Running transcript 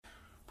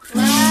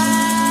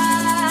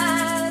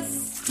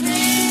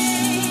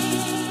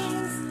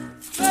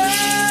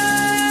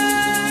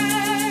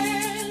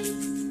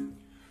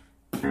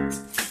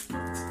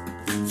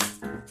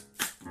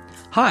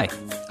Hi,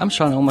 I'm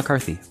Sean L.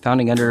 McCarthy,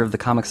 founding editor of The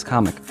Comics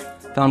Comic,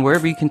 found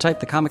wherever you can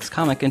type The Comics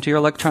Comic into your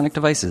electronic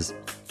devices.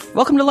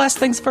 Welcome to Last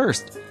Things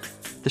First,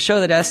 the show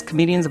that asks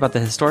comedians about the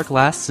historic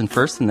lasts and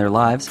firsts in their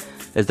lives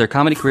as their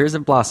comedy careers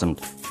have blossomed,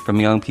 from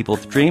young people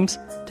with dreams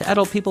to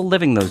adult people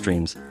living those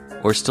dreams,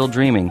 or still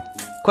dreaming.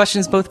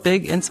 Questions both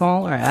big and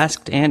small are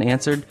asked and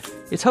answered.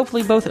 It's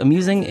hopefully both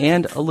amusing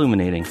and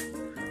illuminating.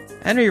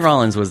 Henry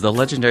Rollins was the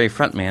legendary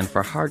frontman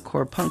for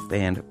hardcore punk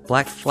band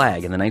Black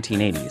Flag in the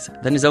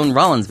 1980s, then his own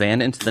Rollins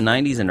Band into the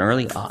 90s and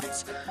early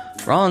aughts.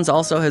 Rollins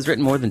also has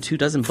written more than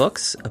 24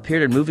 books,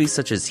 appeared in movies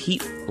such as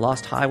Heat,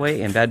 Lost Highway,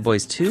 and Bad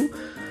Boys 2,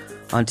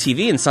 on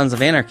TV in Sons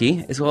of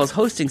Anarchy, as well as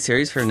hosting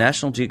series for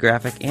National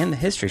Geographic and the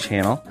History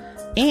Channel,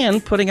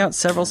 and putting out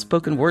several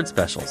spoken word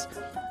specials.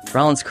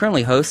 Rollins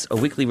currently hosts a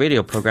weekly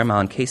radio program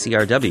on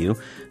KCRW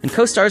and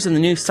co-stars in the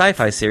new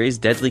SyFy series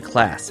Deadly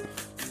Class.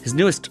 His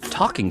newest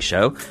talking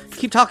show,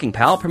 Keep Talking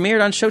Pal,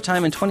 premiered on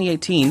Showtime in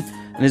 2018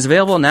 and is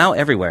available now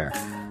everywhere.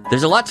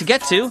 There's a lot to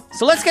get to,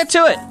 so let's get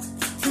to it!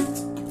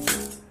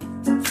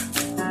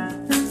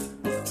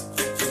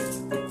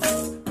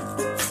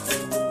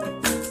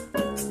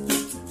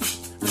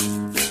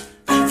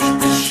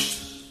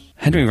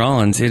 Henry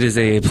Rollins, it is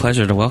a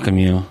pleasure to welcome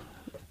you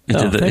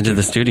into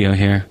the studio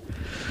here.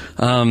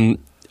 I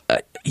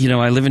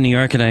live in New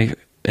York, and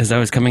as I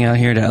was coming out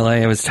here to LA,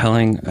 I was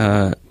telling,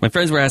 my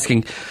friends were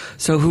asking,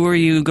 so who are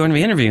you going to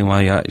be interviewing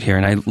while you're out here?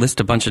 And I list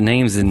a bunch of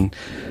names, and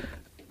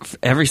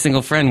every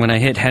single friend, when I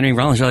hit Henry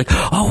Rollins, they're like,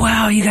 oh,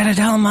 wow, you got to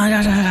tell him.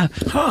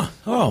 Huh.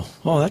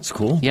 Oh, that's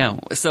cool. Yeah.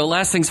 So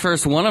last things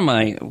first, one of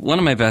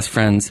my best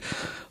friends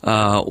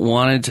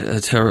wanted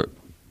to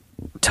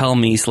tell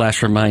me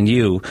 / remind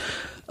you,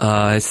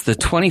 it's the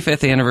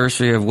 25th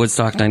anniversary of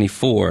Woodstock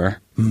 94,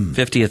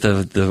 50th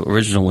of the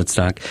original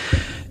Woodstock.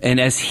 And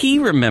as he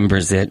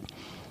remembers it,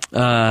 he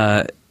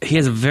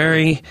has a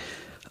very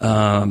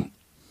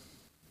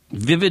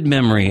vivid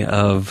memory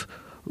of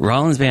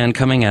Rollins Band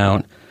coming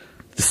out,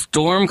 the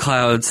storm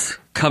clouds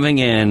coming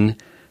in,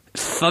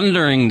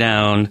 thundering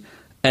down,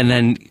 and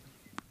then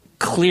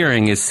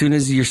clearing as soon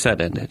as your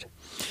set ended.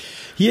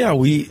 Yeah, in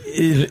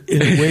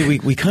a way,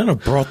 we kind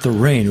of brought the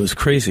rain. It was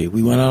crazy.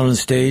 We went out on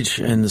stage,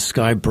 and the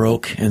sky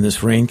broke, and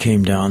this rain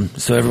came down,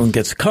 so everyone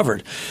gets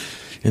covered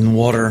in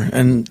water.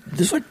 And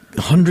there's like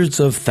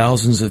hundreds of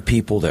thousands of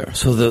people there.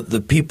 So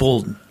the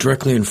people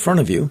directly in front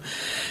of you,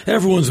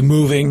 everyone's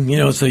moving. You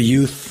know, it's a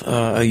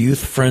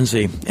youth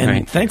frenzy. And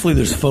right. Thankfully,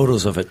 there's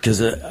photos of it,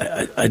 because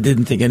I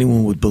didn't think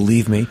anyone would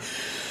believe me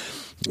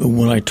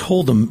when I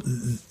told them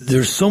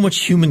there's so much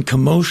human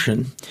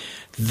commotion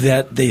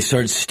that they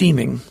started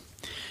steaming.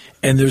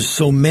 And there's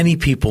so many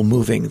people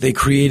moving. They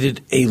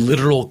created a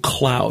literal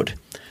cloud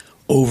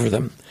over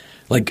them,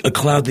 like a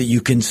cloud that you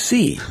can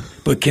see,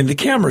 but can the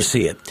camera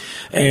see it?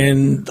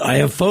 And I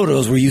have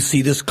photos where you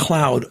see this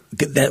cloud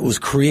that was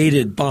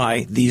created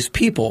by these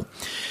people.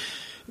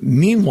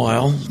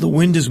 Meanwhile, the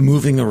wind is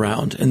moving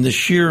around, and the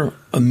sheer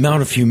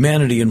amount of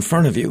humanity in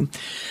front of you,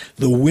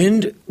 the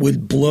wind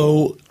would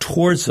blow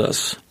towards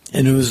us,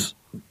 and it was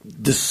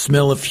the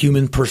smell of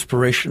human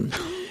perspiration.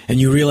 And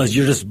you realize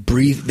you're just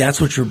breathing.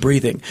 That's what you're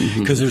breathing,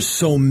 because there's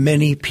so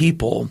many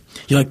people.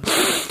 You're like,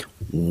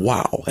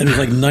 wow. And it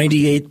was like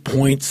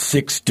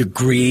 98.6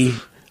 degree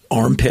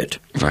armpit.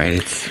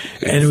 Right.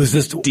 And it was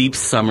this deep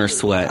summer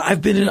sweat.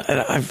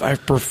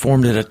 I've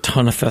performed at a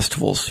ton of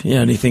festivals. You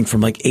know, anything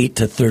from like 8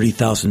 to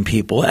 30,000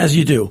 people, as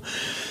you do.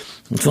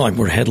 It's not like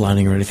we're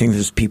headlining or anything.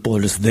 There's people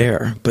are just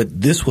there. But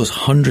this was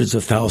hundreds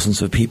of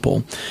thousands of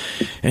people,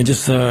 and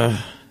just the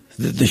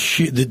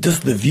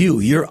view,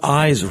 your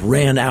eyes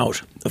ran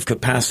out of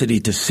capacity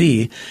to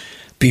see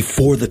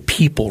before the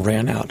people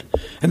ran out.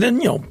 And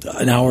then,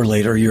 an hour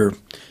later, you're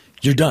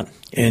done.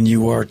 And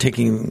you are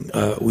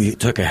we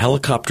took a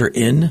helicopter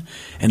in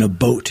and a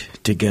boat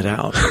to get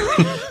out.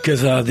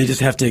 Because they just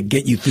have to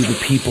get you through the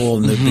people,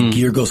 and the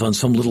gear goes on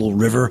some little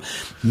river,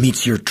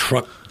 meets your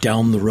truck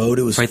down the road.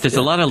 It was right. There's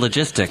a lot of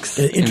logistics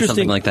in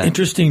something like that.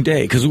 Interesting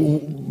day, because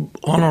on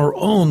our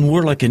own,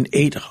 we're like an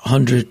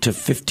 800 to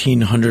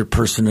 1,500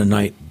 person a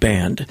night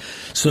band.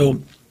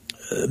 So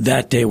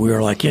that day we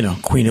were like,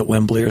 Queen at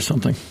Wembley or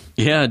something.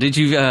 Yeah. Did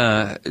you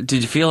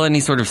feel any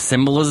sort of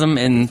symbolism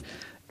in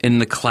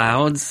the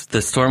clouds,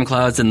 the storm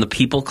clouds and the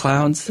people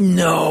clouds?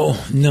 No,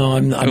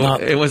 I'm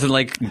not. It wasn't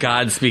like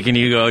God speaking to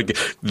you, going,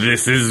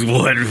 "This is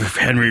what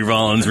Henry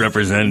Rollins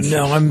represents."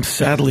 No, I'm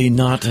sadly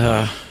not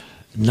at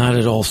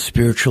all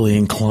spiritually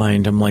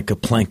inclined. I'm like a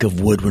plank of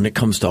wood when it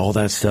comes to all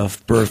that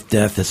stuff. Birth,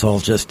 death, it's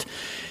all just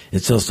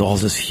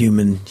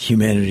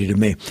humanity to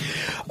me.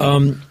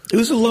 It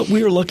was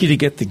we were lucky to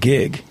get the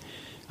gig.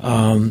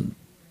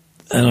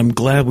 And I'm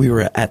glad we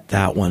were at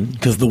that one,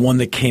 because the one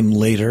that came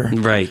later,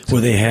 right,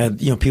 where they had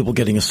people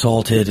getting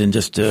assaulted and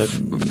just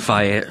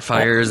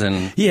fires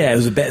and it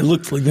was it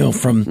looked like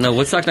from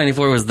Woodstock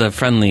 94 was the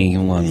friendly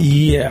one.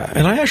 Yeah,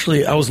 and I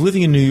was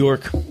living in New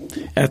York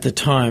at the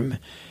time,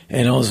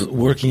 and I was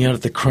working out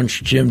at the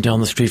Crunch Gym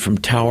down the street from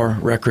Tower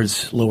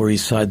Records, Lower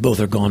East Side. Both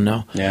are gone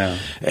now. Yeah,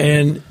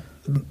 and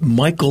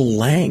Michael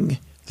Lang,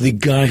 the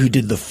guy who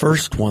did the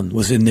first one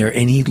was in there,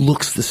 and he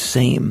looks the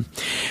same.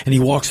 And he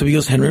walks up, he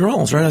goes, Henry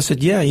Rollins, right? I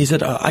said, yeah. He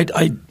said,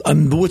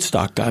 I'm the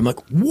Woodstock guy. I'm like,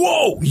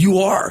 whoa, you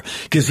are?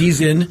 Because he's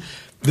in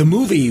the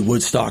movie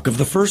Woodstock of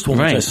the first one,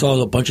 which I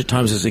saw a bunch of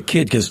times as a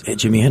kid because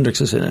Jimi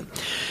Hendrix is in it.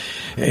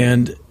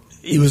 And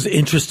it was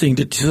interesting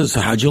so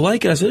how'd you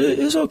like it? I said, it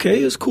was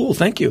okay. It was cool.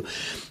 Thank you.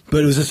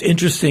 But it was just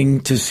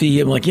interesting to see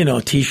him, like,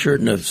 a T-shirt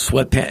and a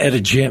sweatpants at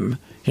a gym.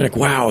 You're like,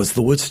 wow, it's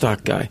the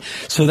Woodstock guy.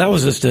 So that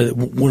was just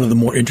one of the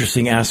more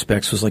interesting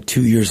aspects. Was like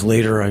 2 years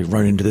later, I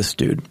run into this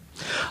dude.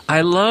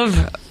 I love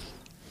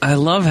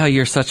how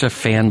you're such a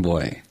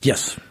fanboy.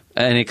 Yes.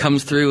 And it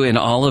comes through in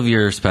all of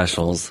your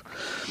specials.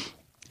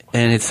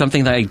 And it's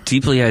something that I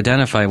deeply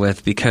identify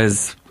with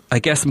because I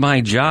guess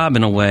my job,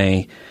 in a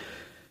way,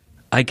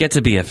 I get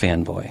to be a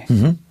fanboy.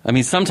 Mm-hmm. I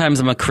mean, sometimes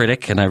I'm a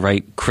critic and I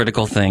write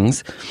critical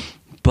things.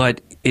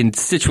 But in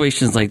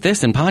situations like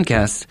this, in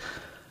podcasts,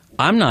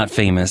 I'm not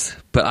famous,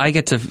 but I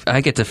get to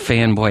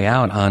fanboy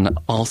out on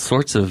all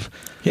sorts of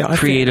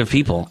creative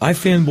people. I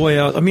fanboy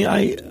out. I mean,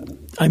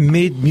 I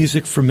made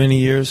music for many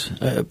years.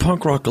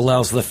 Punk rock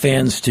allows the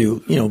fans to,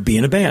 be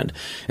in a band.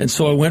 And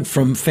so I went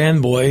from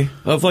fanboy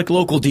of like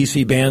local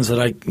DC bands that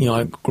I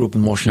grew up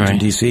in Washington,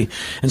 D.C.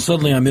 And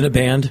suddenly I'm in a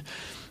band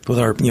with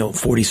our,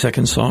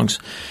 40-second songs.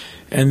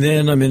 And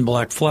then I'm in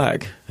Black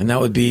Flag. And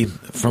that would be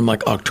from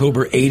like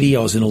October 80,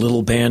 I was in a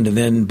little band. And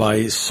then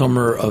by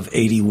summer of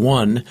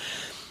 81,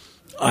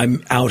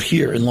 I'm out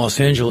here in Los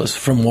Angeles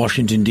from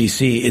Washington,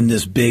 D.C. in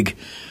this big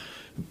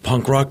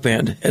punk rock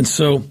band. And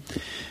so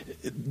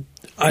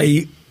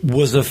I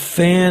was a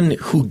fan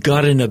who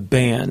got in a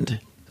band.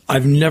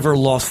 I've never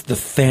lost the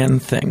fan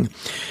thing.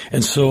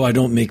 And so I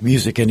don't make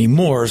music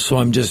anymore. So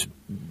I'm just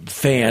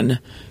fan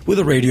with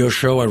a radio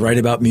show. I write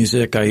about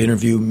music. I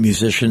interview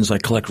musicians. I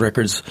collect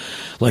records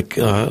like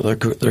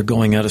they're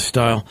going out of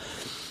style.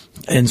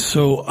 And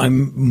so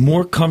I'm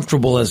more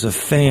comfortable as a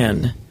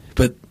fan.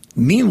 But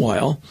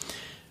meanwhile,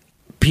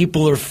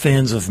 people are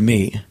fans of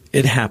me.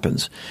 It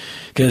happens.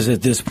 Because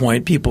at this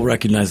point, people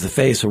recognize the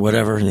face or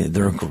whatever. And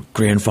their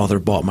grandfather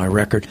bought my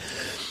record.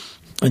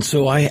 And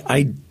so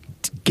I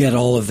get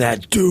all of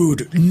that.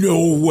 Dude,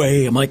 no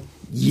way. I'm like,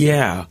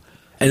 yeah.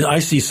 And I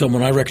see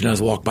someone I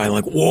recognize walk by. I'm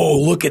like, whoa,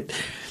 look at,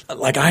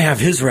 like I have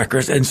his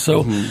records. And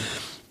so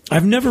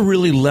I've never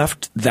really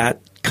left that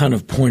kind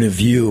of point of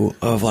view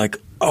of like,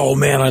 oh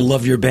man, I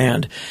love your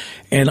band.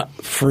 And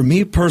for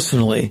me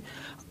personally,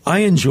 I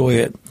enjoy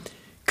it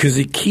because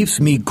it keeps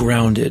me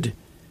grounded.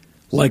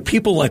 Like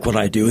people like what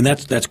I do, and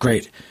that's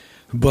great.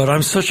 But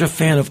I'm such a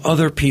fan of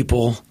other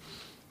people.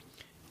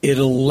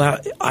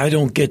 I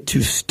don't get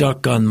too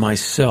stuck on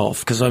myself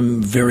because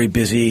I'm very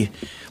busy.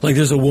 Like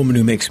there's a woman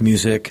who makes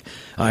music.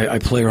 I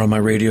play her on my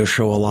radio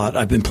show a lot.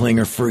 I've been playing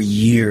her for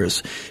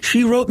years.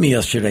 She wrote me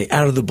yesterday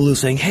out of the blue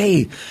saying,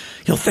 hey,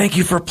 thank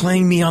you for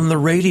playing me on the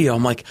radio.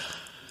 I'm like,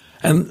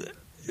 and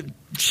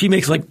she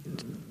makes like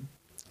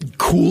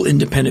cool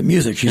independent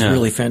music. She's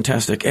really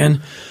fantastic.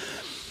 And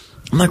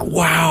I'm like,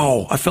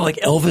 wow, I felt like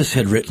Elvis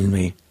had written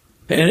me.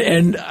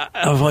 And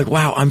I was like,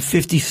 wow, I'm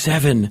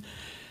 57.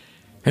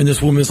 And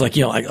this woman's like,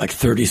 like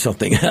 30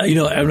 something,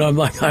 and I'm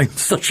like, I'm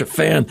such a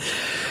fan.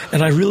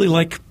 And I really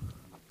like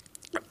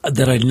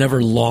that I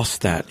never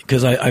lost that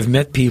because I've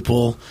met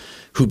people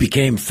who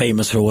became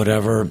famous or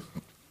whatever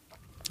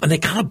and they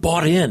kind of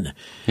bought in.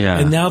 Yeah.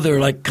 And now they're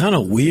like kind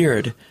of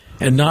weird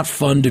and not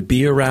fun to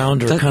be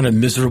around or kind of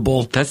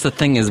miserable. That's the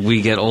thing as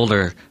we get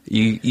older,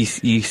 you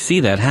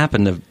see that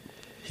happen to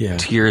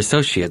your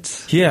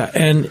associates. Yeah.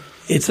 And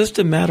it's just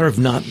a matter of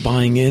not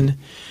buying in.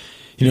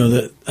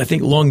 I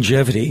think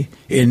longevity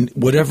in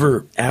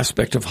whatever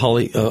aspect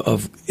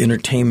of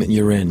entertainment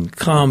you're in,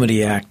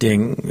 comedy,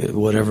 acting,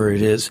 whatever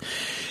it is,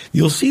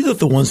 you'll see that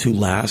the ones who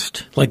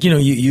last, like,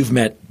 you've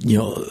met,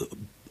 your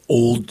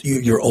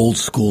old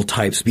school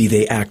types, be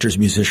they actors,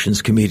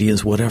 musicians,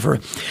 comedians, whatever.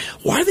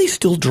 Why are they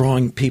still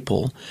drawing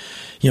people?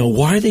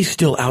 Why are they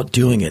still out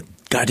doing it?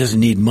 Guy doesn't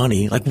need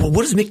money. Like, well,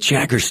 what is Mick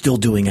Jagger still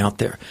doing out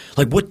there?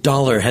 Like, what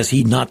dollar has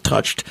he not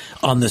touched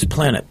on this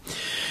planet?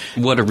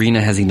 What arena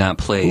has he not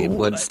played?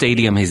 What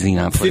stadium has he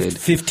not played?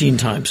 15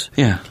 times.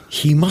 Yeah.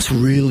 He must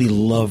really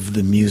love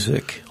the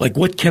music. Like,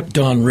 what kept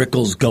Don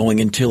Rickles going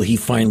until he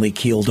finally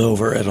keeled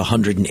over at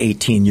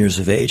 118 years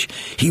of age?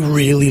 He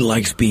really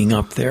likes being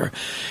up there.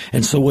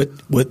 And so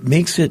what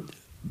makes it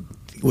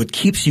 – what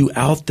keeps you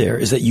out there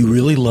is that you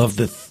really love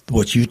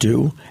what you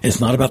do. And it's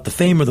not about the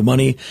fame or the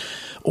money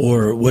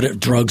or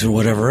drugs or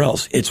whatever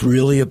else. It's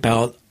really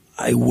about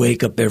I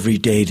wake up every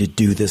day to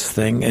do this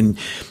thing. And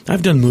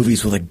I've done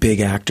movies with like big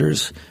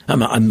actors.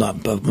 I'm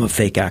a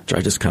fake actor.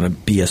 I just kind of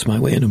BS my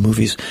way into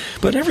movies.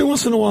 But every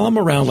once in a while I'm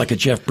around like a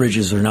Jeff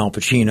Bridges or an Al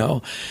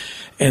Pacino.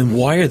 And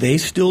why are they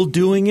still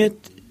doing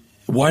it?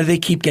 Why do they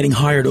keep getting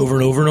hired over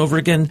and over and over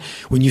again?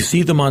 When you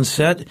see them on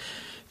set,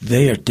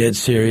 they are dead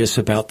serious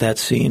about that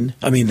scene.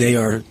 I mean, they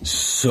are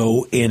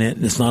so in it.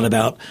 And it's not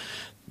about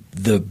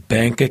the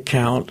bank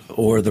account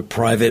or the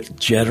private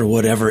jet or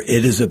whatever.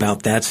 It is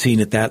about that scene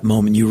at that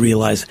moment. You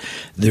realize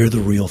they're the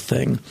real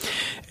thing.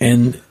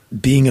 And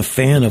being a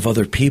fan of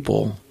other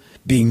people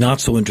being not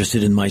so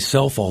interested in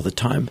myself all the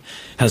time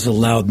has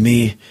allowed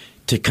me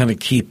to kind of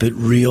keep it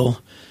real,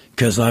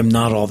 because I'm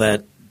not all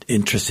that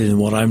interested in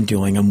what I'm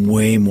doing. I'm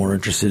way more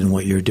interested in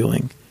what you're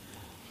doing.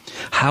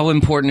 How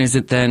important is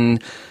it then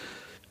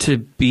to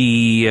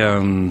be,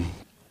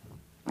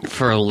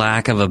 for a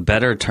lack of a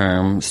better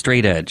term,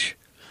 straight edge?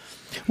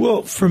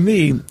 Well, for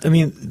me, I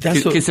mean,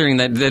 that's considering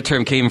that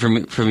term came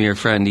from your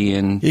friend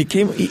Ian.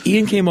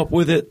 Ian came up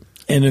with it,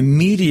 and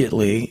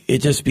immediately it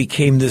just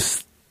became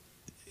this.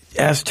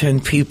 Ask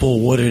 10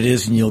 people what it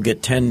is, and you'll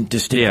get 10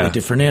 distinctly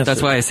different answers.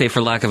 That's why I say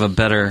for lack of a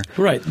better.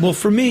 Right. Well,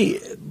 for me,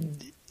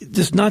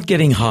 just not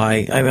getting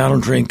high. I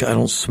don't drink. I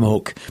don't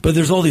smoke. But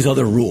there's all these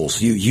other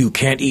rules. You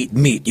can't eat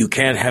meat. You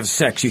can't have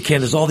sex. You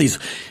can't. There's all these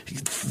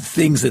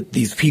things that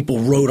these people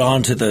wrote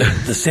onto the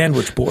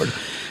sandwich board.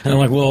 And I'm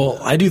like, well,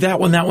 I do that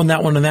one, that one,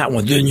 that one, and that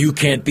one. Then you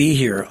can't be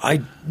here.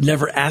 I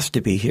never asked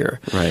to be here.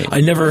 Right. I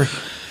never.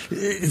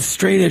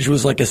 Straight Edge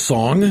was like a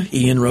song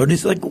Ian wrote. And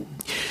it's like.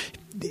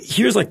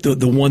 Here's like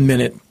the 1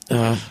 minute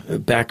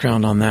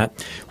background on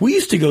that. We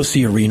used to go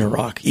see Arena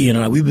Rock. Ian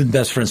and I, we've been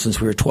best friends since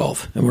we were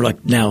 12, and we're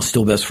like now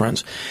still best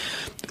friends.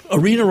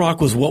 Arena Rock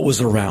was what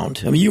was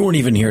around. I mean, you weren't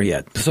even here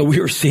yet. So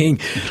we were seeing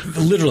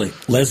literally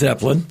Led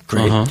Zeppelin,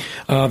 great,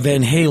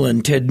 Van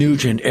Halen, Ted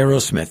Nugent,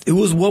 Aerosmith. It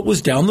was what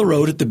was down the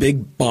road at the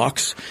big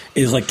box.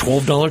 It was like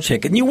 $12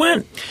 ticket, and you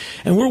went.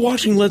 And we're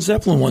watching Led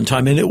Zeppelin one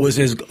time, and it was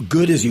as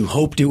good as you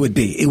hoped it would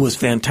be. It was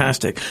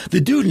fantastic. The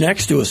dude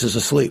next to us is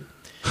asleep.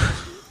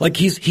 Like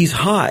he's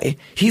high.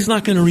 He's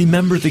not going to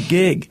remember the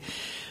gig.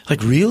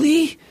 Like,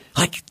 really?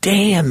 Like,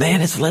 damn, man,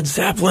 it's Led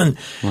Zeppelin.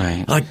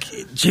 Right. Like,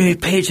 Jimmy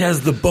Page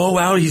has the bow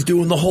out. He's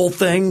doing the whole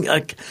thing.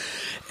 Like,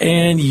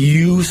 and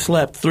you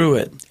slept through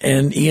it.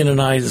 And Ian and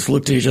I just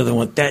looked at each other and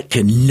went, that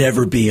can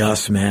never be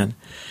us, man.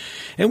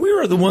 And we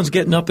were the ones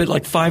getting up at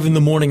like 5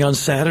 a.m. on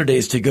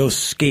Saturdays to go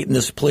skate in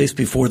this place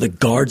before the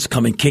guards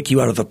come and kick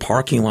you out of the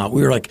parking lot.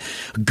 We were like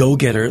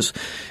go-getters.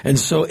 And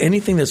so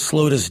anything that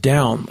slowed us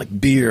down, like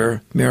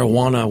beer,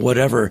 marijuana,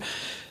 whatever,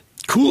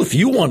 cool if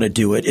you want to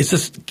do it. It's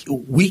just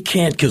we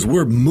can't because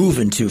we're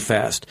moving too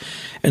fast.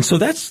 And so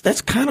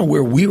that's kind of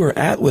where we were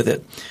at with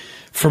it.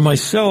 For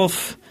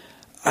myself,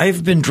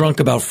 I've been drunk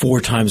about 4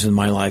 times in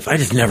my life. I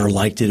just never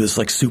liked it. It was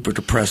like super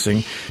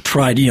depressing.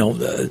 Tried,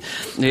 and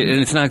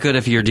it's not good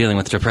if you're dealing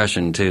with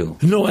depression too.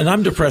 No, and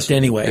I'm depressed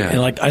anyway. Yeah. And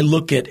like I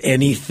look at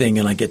anything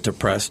and I get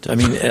depressed. I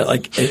mean,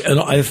 like, and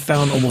I've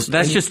found almost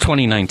that's just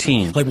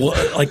 2019.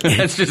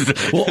 That's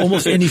just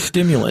almost any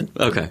stimulant.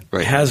 Okay,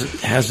 right.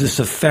 has this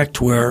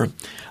effect where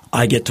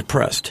I get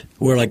depressed.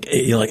 Where like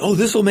you're like, oh,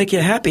 this will make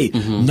you happy.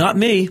 Mm-hmm. Not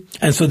me.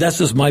 And so that's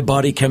just my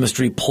body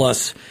chemistry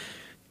plus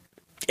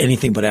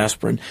anything but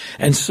aspirin.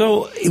 And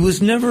so it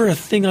was never a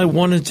thing I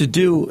wanted to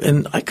do.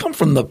 And I come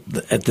from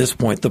at this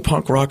point, the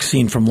punk rock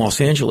scene from Los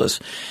Angeles.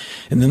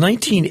 In the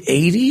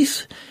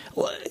 1980s,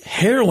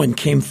 heroin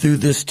came through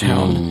this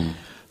town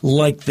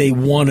like they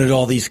wanted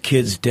all these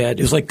kids dead.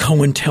 It was like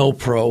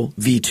COINTELPRO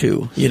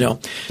V2,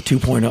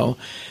 2.0.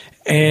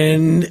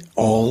 And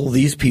all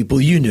these people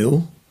you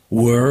knew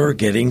were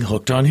getting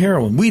hooked on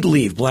heroin. We'd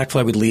leave. Black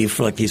Flag would leave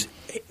for like these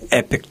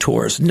epic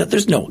tours. No,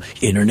 there's no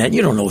internet.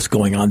 You don't know what's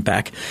going on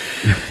back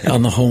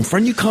on the home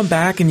front. You come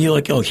back and you're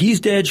like, oh, he's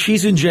dead.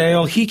 She's in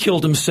jail. He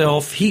killed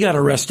himself. He got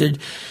arrested.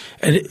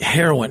 And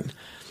heroin.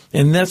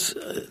 And that's,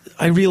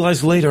 I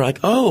realized later, like,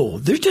 oh,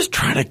 they're just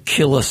trying to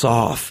kill us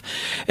off.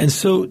 And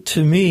so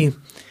to me,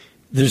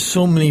 there's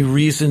so many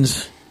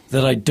reasons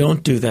that I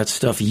don't do that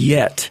stuff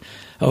yet.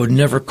 I would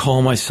never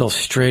call myself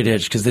straight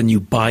edge because then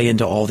you buy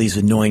into all these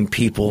annoying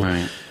people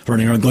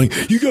running around going,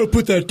 you got to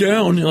put that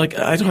down. You're like,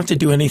 I don't have to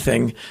do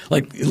anything.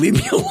 Like, leave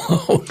me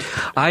alone.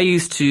 I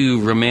used to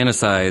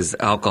romanticize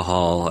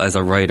alcohol as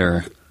a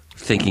writer,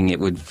 thinking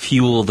it would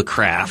fuel the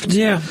craft.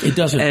 Yeah, it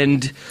doesn't.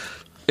 And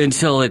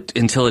until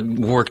it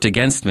worked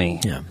against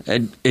me. Yeah.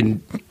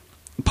 And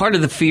part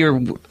of the fear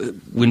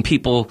when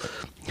people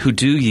who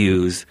do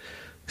use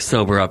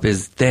sober up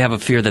is they have a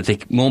fear that they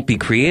won't be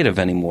creative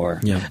anymore.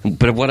 Yeah.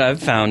 But what I've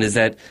found is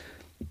that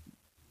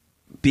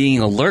being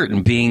alert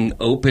and being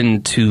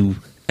open to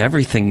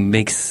everything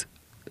makes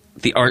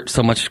the art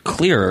so much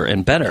clearer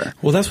and better.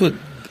 Well, that's what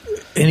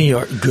any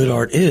good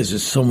art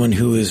is someone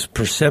who is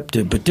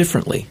perceptive but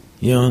differently.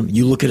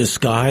 You look at a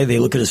sky, they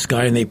look at a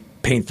sky and they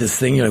paint this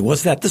thing. You're like,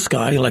 what's that, the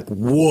sky? You're like,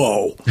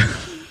 whoa,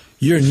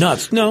 you're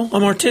nuts. No,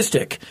 I'm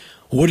artistic.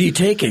 What are you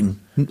taking?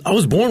 I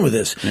was born with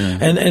this. Yeah.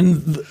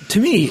 And to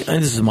me,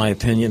 and this is my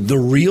opinion, the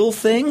real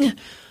thing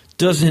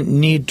doesn't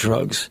need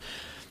drugs.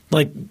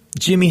 Like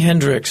Jimi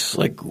Hendrix,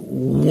 like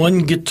one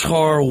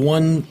guitar,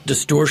 one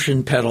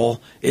distortion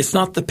pedal. It's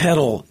not the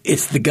pedal,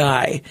 it's the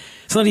guy.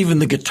 It's not even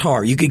the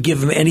guitar. You could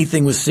give him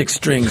anything with 6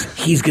 strings.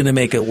 He's going to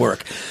make it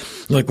work.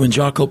 Like when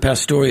Jaco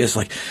Pastorius,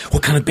 like,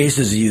 what kind of bass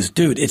does he use?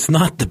 Dude, it's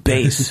not the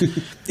bass.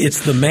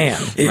 It's the man.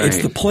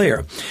 It's the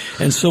player.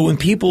 And so when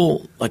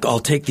people, like, I'll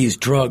take these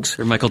drugs.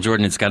 For Michael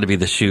Jordan, it's got to be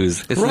the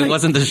shoes. It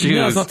wasn't the shoes.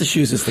 No, it's not the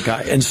shoes. It's the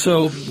guy. And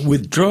so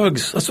with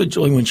drugs, that's what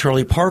when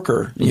Charlie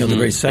Parker, the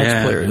great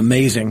sax player,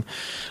 amazing.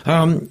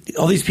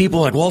 All these people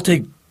are like, well, I'll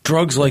take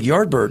drugs like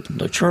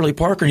Yardbird, like Charlie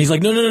Parker. And he's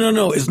like,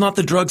 no. It's not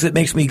the drugs that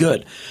makes me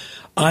good.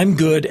 I'm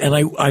good, and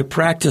I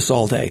practice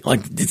all day.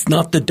 Like, it's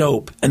not the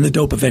dope. And the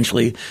dope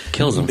eventually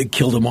kills him. It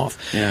killed him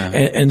off. Yeah.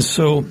 And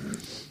so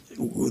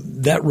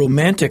that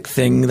romantic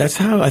thing, that's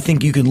how I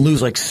think you can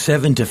lose like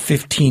 7 to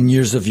 15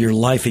 years of your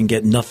life and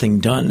get nothing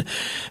done.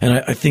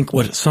 And I think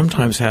what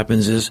sometimes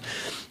happens is,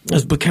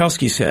 as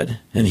Bukowski said,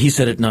 and he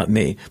said it, not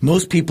me,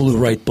 most people who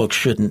write books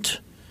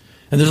shouldn't.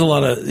 And there's a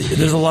lot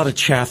of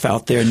chaff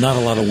out there, not a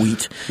lot of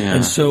wheat. Yeah.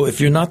 And so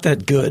if you're not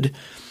that good,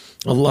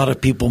 a lot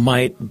of people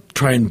might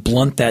try and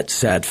blunt that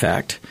sad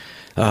fact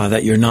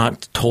that you're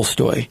not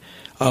Tolstoy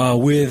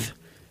with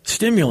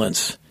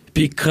stimulants,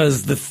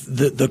 because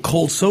the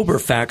cold sober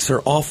facts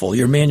are awful.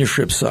 Your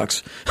manuscript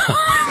sucks.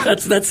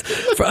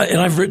 And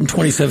I've written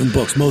 27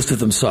 books. Most of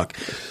them suck.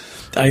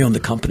 I own the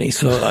company,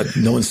 so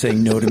no one's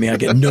saying no to me. I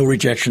get no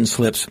rejection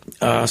slips,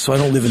 so I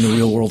don't live in the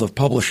real world of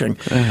publishing.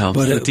 That helps.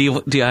 But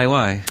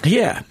DIY.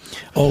 Yeah,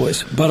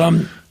 always. But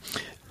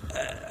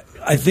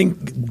I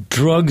think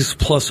drugs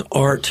plus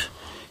art,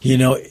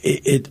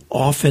 it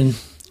often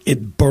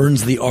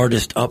burns the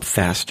artist up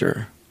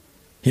faster.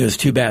 It's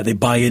too bad. They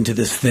buy into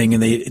this thing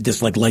and they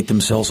just like light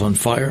themselves on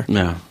fire.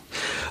 No.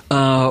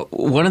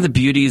 One of the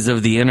beauties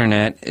of the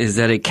internet is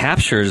that it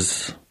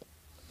captures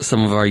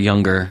some of our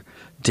younger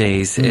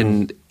days.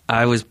 And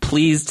I was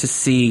pleased to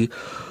see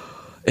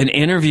an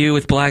interview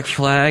with Black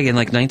Flag in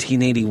like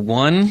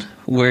 1981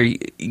 where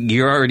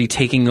you're already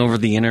taking over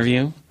the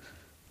interview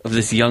of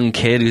this young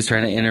kid who's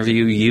trying to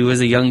interview you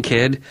as a young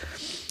kid.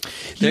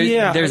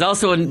 There's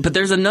also but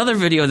there's another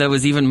video that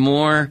was even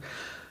more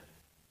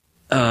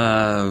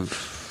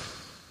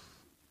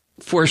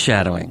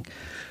foreshadowing,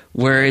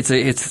 where it's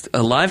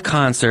a live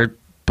concert,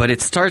 but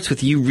it starts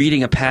with you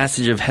reading a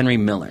passage of Henry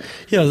Miller.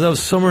 Yeah, that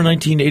was summer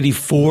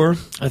 1984.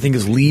 I think it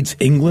was Leeds,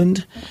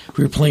 England.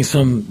 We were playing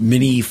some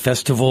mini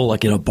festival,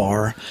 like in a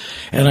bar,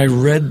 and I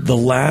read the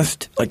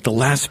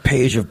last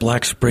page of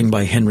Black Spring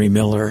by Henry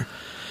Miller,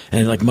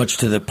 and like much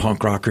to the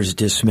punk rockers'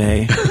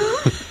 dismay.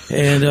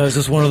 And it was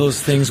just one of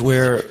those things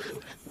where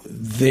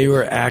they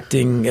were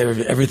acting,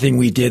 everything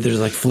we did, they're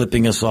like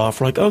flipping us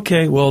off. We're like,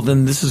 okay, well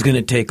then this is going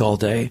to take all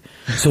day,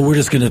 so we're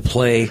just going to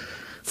play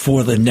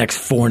for the next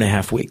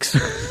 4.5 weeks.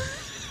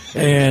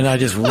 And I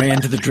just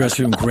ran to the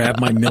dressing room, grabbed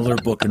my Miller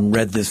book, and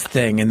read this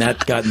thing, and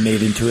that got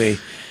made into a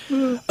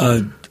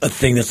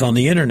thing that's on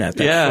the internet.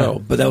 That show.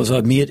 But that was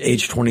me at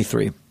age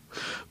 23.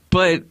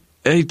 But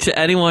to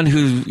anyone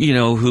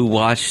who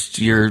watched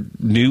your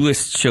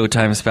newest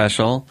Showtime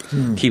special,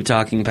 Keep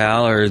Talking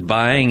Pal, or is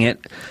buying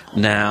it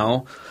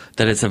now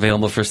that it's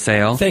available for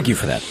sale. Thank you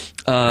for that.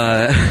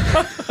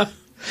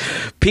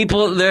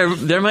 People,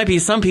 there might be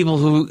some people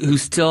who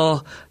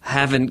still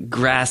haven't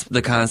grasped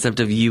the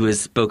concept of you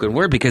as spoken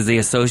word because they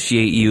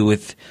associate you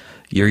with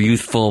your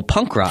youthful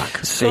punk rock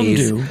phase. Some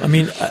do. I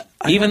mean,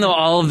 even though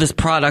all of this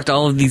product,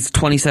 all of these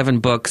 27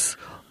 books,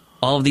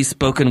 all of these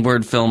spoken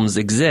word films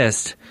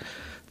exist,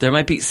 there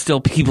might be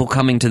still people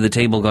coming to the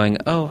table going,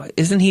 "Oh,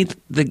 isn't he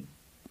the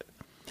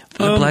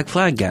Black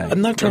Flag guy?"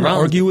 I'm not trying to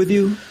argue with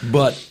you,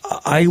 but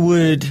I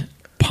would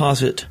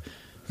posit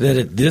that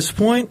at this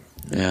point,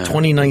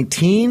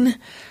 2019,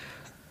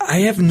 I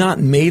have not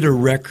made a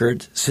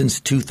record since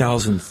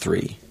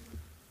 2003.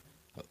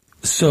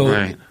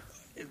 So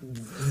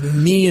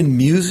me and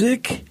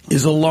music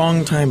is a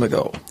long time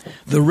ago.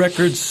 The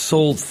records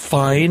sold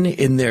fine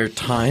in their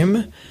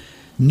time.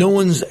 No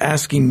one's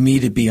asking me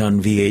to be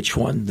on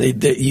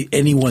VH1.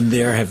 Anyone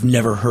there have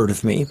never heard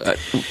of me.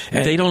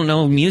 They don't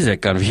know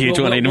music on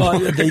VH1 anymore.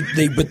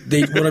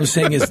 What I'm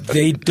saying is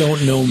they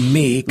don't know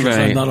me because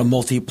I'm not a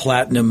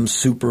multi-platinum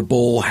Super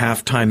Bowl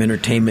halftime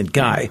entertainment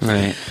guy.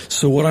 Right.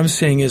 So what I'm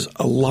saying is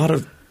a lot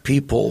of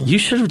people. You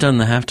should have done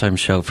the halftime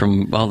show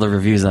from all the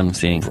reviews I'm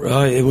seeing.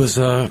 It was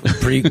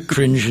pretty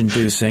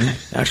cringe-inducing.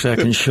 Actually, I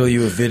can show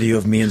you a video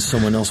of me and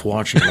someone else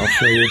watching. I'll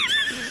show you.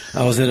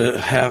 I was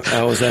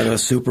at a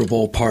Super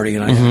Bowl party,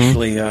 and I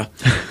actually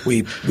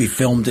we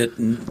filmed it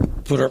and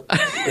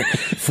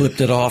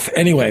flipped it off.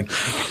 Anyway,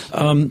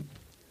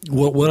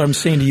 what I'm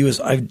saying to you is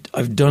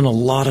I've done a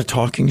lot of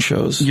talking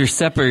shows. You're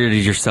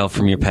separated yourself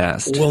from your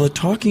past. Well, the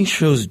talking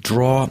shows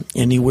draw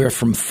anywhere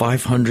from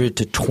 500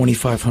 to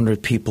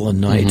 2,500 people a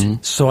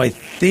night. So I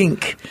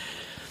think.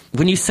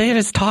 When you say it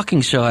as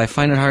talking show, I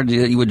find it hard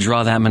that you would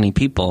draw that many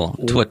people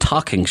to a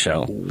talking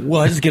show.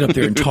 Well, I just get up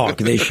there and talk.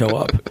 They show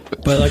up.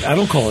 But I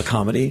don't call it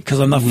comedy because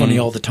I'm not funny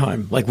all the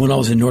time. Like when I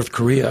was in North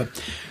Korea,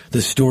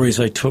 the stories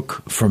I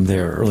took from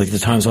there, or like the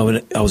times I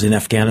was in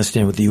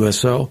Afghanistan with the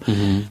USO,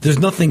 there's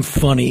nothing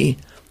funny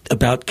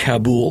about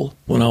Kabul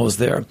when I was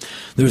there.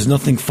 There's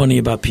nothing funny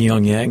about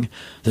Pyongyang.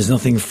 There's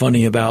nothing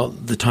funny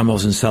about the time I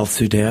was in South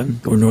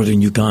Sudan or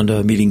northern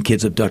Uganda meeting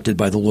kids abducted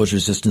by the Lord's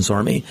Resistance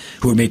Army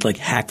who were made to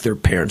hack their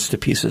parents to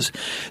pieces.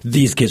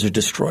 These kids are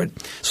destroyed.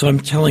 So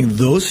I'm telling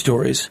those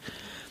stories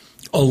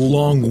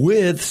along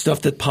with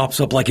stuff that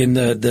pops up like in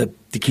the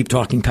Keep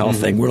Talking Pal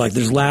thing where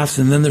there's laughs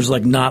and then there's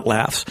not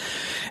laughs.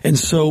 And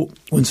so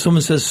when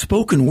someone says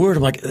spoken word,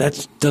 I'm like,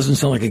 that doesn't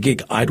sound like a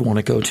gig I'd want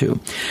to go to.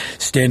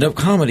 Stand-up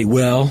comedy,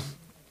 well,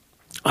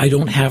 I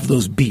don't have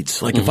those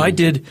beats. Like if I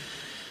did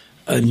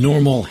a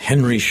normal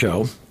Henry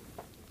show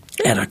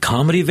at a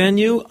comedy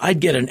venue, I'd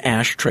get an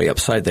ashtray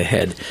upside the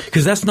head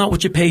because that's not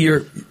what you pay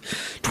your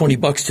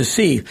 $20 to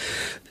see.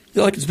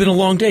 Like, it's been a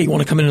long day. You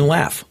want to come in and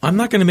laugh. I'm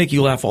not going to make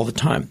you laugh all the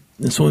time.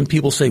 And so when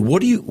people say,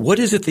 what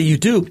is it that you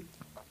do?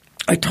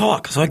 I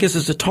talk. So I guess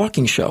it's a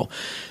talking show.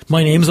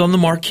 My name's on the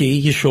marquee.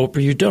 You show up or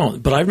you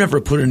don't. But I've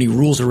never put any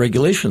rules or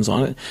regulations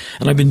on it.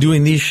 And I've been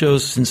doing these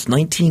shows since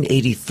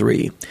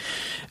 1983.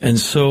 And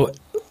so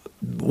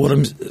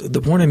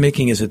the point I'm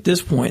making is at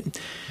this point,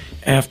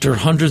 after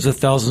hundreds of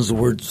thousands of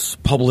words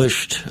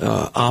published,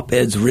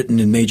 op-eds written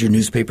in major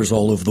newspapers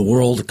all over the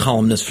world,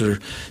 columnists for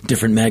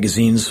different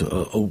magazines,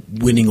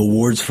 winning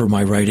awards for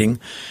my writing,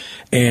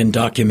 and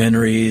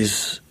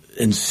documentaries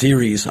and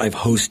series I've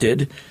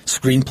hosted,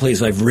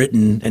 screenplays I've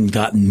written and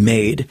gotten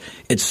made,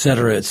 et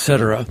cetera,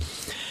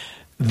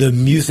 the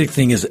music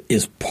thing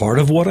is part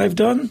of what I've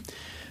done.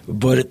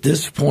 But at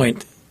this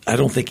point, I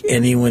don't think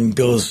anyone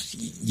goes,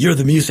 you're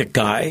the music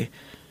guy.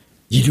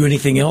 You do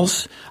anything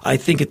else? I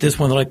think at this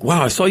point they're like,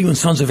 wow, I saw you in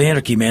Sons of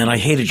Anarchy, man. I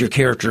hated your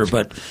character,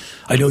 but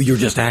I know you're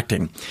just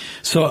acting.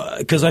 So,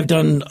 because I've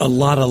done a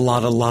lot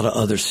of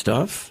other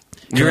stuff.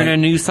 You're in a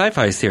new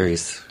SyFy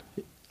series,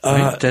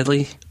 right?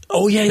 Deadly?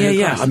 Oh,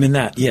 yeah. I'm in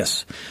that,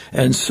 yes.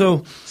 And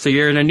so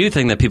you're in a new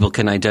thing that people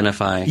can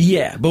identify.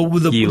 Yeah, but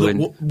with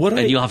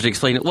and you'll have to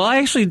explain it. Well, I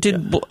actually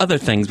did other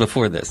things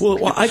before this. Well,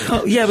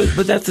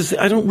 but that's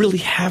I don't really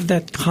have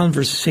that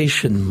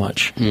conversation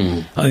much.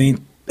 I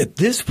mean, at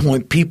this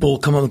point, people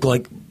come up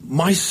like,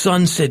 my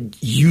son said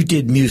you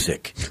did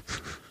music,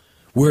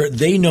 where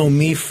they know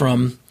me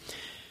from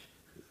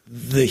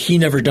the He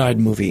Never Died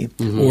movie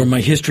or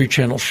my History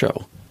Channel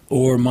show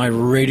or my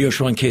radio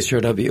show on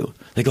KCRW.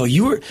 They go,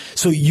 you were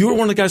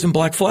one of the guys in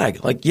Black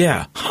Flag. Like,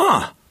 yeah.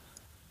 Huh.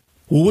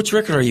 Well, which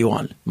record are you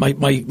on?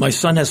 My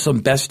son has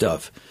some best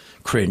of.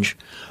 Cringe.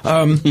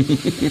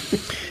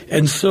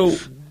 And so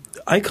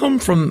I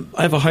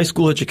have a high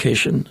school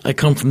education. I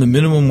come from the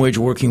minimum wage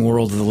working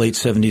world of the late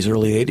 70s,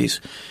 early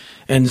 80s.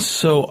 And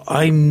so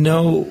I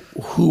know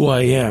who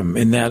I am,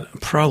 and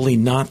that probably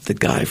not the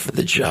guy for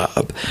the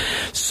job.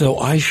 So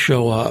I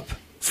show up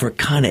for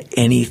kind of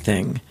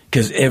anything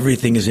because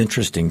everything is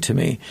interesting to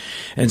me.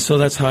 And so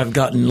that's how I've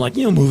gotten,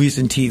 movies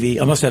and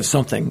TV. I must have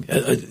something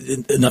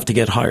enough to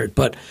get hired.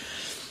 But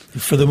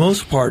for the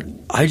most part,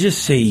 I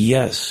just say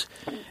yes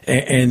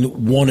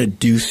and want to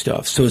do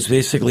stuff. So it's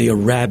basically a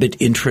rabid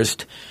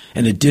interest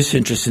and a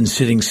disinterest in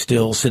sitting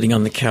still, sitting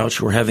on the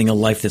couch, or having a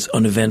life that's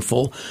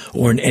uneventful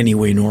or in any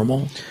way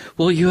normal.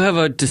 Well, you have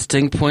a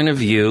distinct point of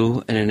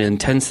view and an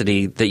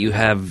intensity that you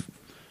have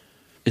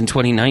in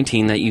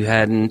 2019 that you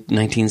had in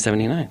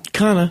 1979.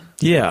 Kind of,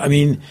 yeah. I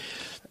mean,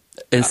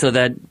 and so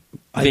that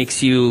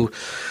makes you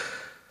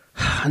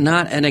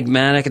not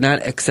enigmatic,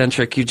 not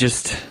eccentric. You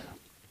just...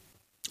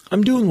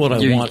 I'm doing what I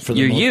want for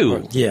the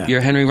most part. Yeah. You're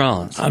Henry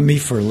Rollins. I'm me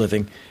for a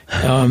living.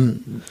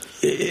 In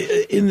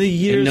the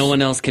years... And no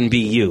one else can be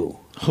you.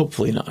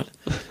 Hopefully not.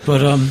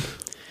 But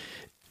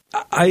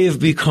I have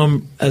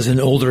become, as an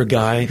older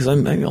guy, because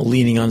I'm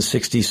leaning on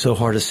 60 so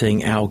hard as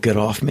saying, ow, get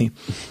off me.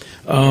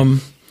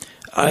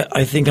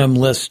 I think I'm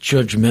less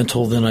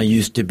judgmental than I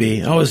used to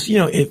be. I was,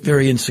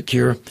 very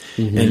insecure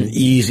and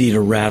easy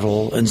to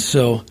rattle. And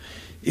so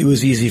it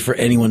was easy for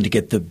anyone to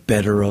get the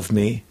better of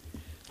me.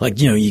 Like,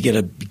 you get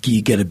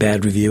a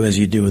bad review, as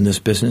you do in this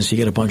business. You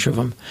get a bunch of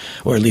them,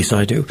 or at least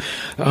I do.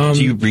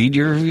 Do you read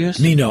your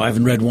reviews? Me, no. I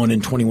haven't read one in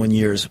 21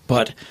 years.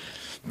 But,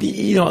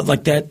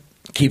 like that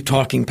keep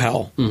talking,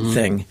 pal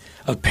thing.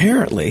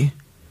 Apparently,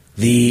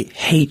 the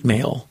hate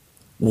mail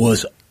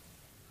was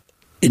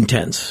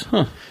intense.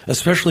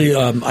 Especially,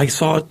 I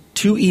saw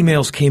 2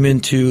 emails came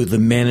into the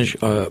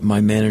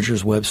my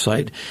manager's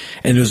website,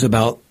 and it was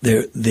about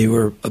they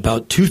were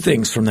about 2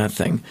 things from that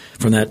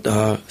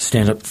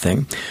stand-up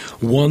thing.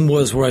 One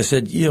was where I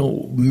said,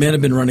 men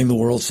have been running the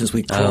world since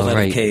we crawled out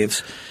of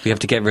caves. We have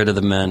to get rid of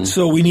the men.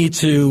 So we need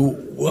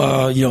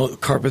to,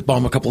 carpet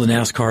bomb a couple of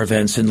NASCAR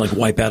events and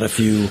wipe out a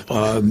few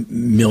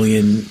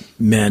million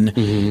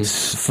men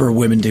for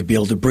women to be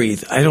able to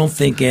breathe. I don't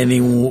think any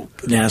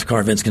NASCAR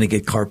event's going to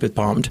get carpet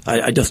bombed.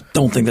 I just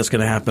don't think that's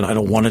going to happen. I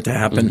don't want it to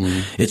happen.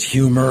 It's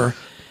humor.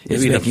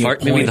 Maybe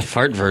the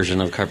fart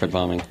version of carpet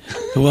bombing.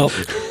 Well,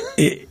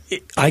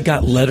 I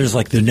got letters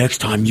like, the next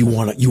time you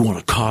want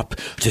a cop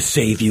to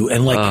save you,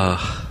 and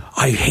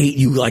I hate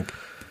you,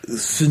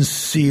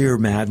 sincere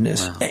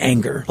madness,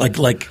 anger,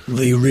 like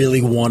they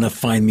really want to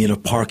find me in a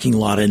parking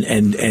lot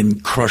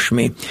and crush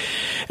me.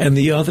 And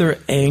the other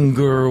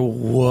anger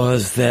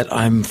was that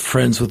I'm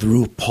friends with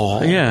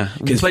RuPaul. Yeah,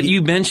 but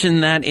you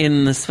mentioned that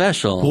in the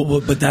special.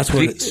 Well, but that's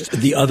where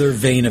the other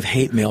vein of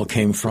hate mail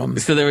came from.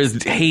 So there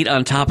was hate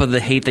on top of the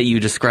hate that you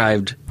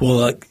described.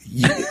 Well,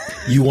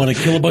 you want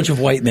to kill a bunch of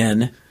white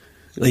men.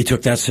 They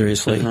took that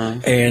seriously.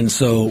 And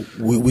so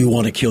we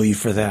want to kill you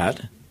for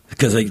that.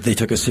 Because they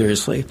took us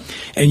seriously.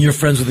 And you're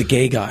friends with a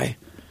gay guy.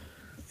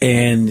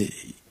 And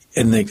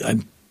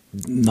I'm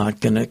not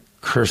going to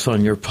curse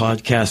on your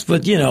podcast,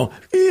 but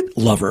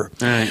lover.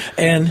 Right.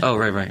 And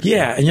right.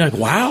 Yeah, and you're like,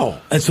 wow.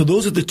 And so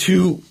those are the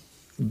two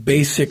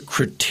basic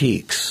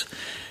critiques.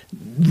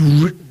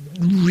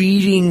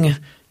 Reading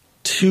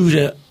 200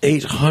 to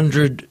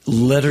 800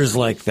 letters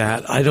like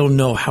that, I don't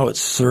know how it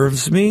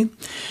serves me.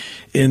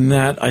 In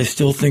that, I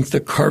still think the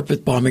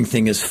carpet bombing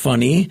thing is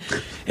funny,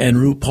 and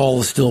RuPaul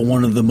is still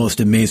one of the most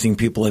amazing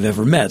people I've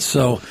ever met.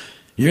 So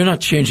you're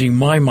not changing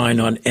my mind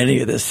on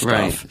any of this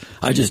stuff. Right.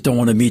 I just don't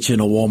want to meet you in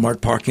a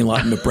Walmart parking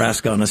lot in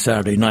Nebraska on a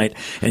Saturday night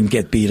and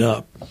get beat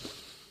up.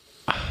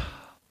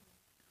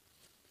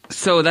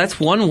 So that's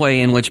one way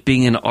in which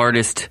being an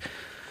artist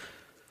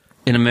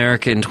in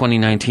America in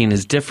 2019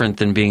 is different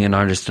than being an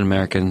artist in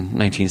America in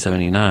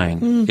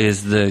 1979.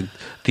 Is the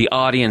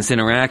audience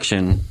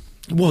interaction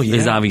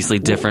is obviously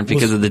different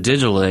because of the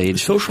digital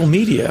age. Social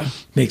media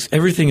makes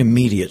everything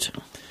immediate.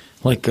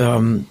 Like,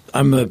 I'm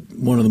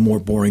one of the more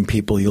boring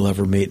people you'll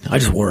ever meet. I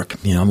just work.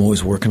 I'm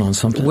always working on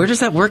something. Where does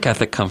that work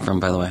ethic come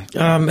from, by the way?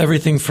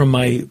 Everything from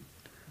my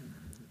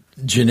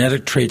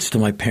genetic traits to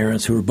my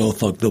parents, who were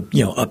both up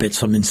at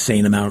some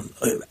insane amount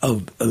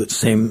of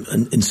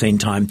insane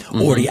time,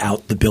 already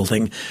out the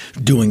building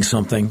doing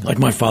something. Like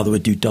my father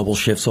would do double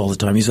shifts all the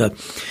time. He's a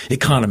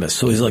economist,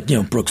 so he's like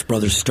Brooks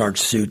Brothers starch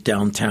suit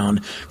downtown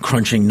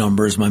crunching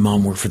numbers. My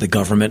mom worked for the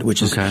government,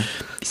 which is okay.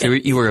 So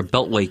you were a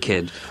Beltway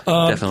kid,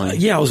 definitely.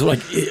 Yeah, I was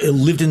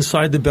lived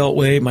inside the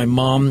Beltway. My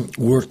mom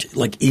worked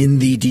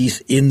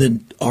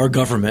in our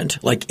government,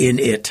 in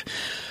it.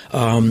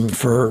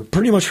 For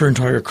pretty much her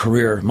entire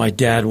career. My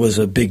dad was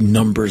a big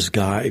numbers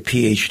guy,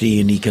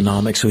 PhD in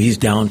economics, so he's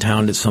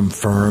downtown at some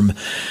firm,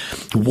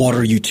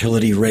 water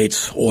utility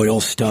rates, oil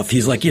stuff.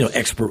 He's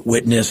expert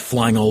witness,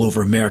 flying all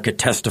over America,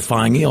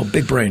 testifying,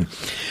 big brain.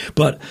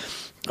 But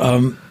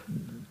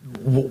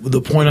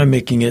the point I'm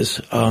making is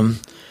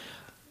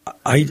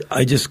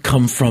I just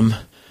come from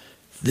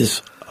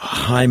this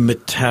high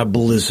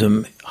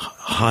metabolism,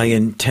 high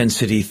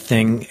intensity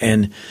thing,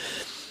 and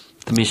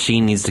the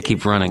machine needs to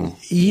keep running.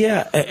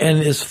 Yeah, and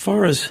as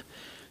far as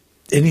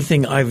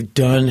anything I've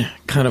done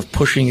kind of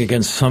pushing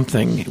against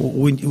something,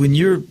 when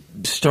you're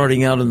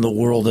starting out in the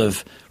world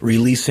of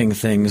releasing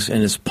things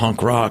and it's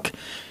punk rock,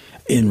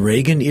 in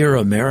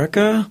Reagan-era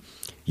America,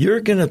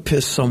 you're going to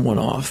piss someone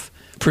off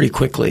pretty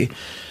quickly.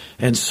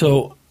 And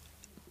so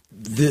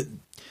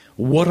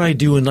what I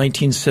do in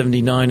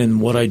 1979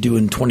 and what I do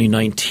in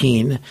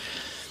 2019,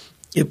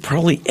 it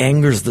probably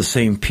angers the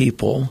same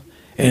people.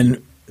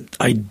 And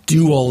I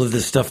do all of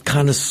this stuff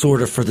kind of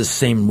sort of for the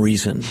same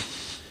reason.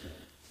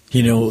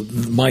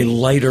 My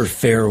lighter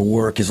fare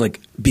work is like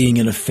being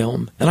in a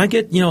film. And I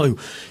get,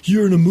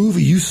 you're in a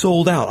movie, you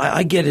sold out.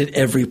 I get it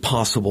every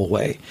possible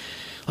way.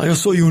 I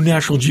saw you in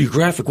National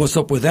Geographic. What's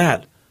up with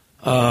that?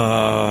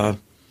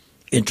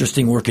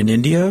 Interesting work in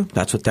India.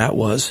 That's what that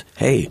was.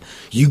 Hey,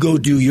 you go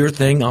do your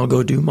thing. I'll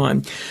go do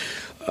mine.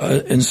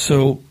 And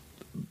so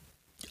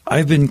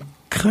I've been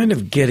kind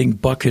of getting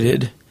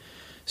bucketed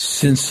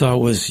since I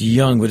was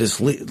young, but at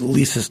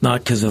least it's not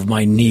because of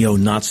my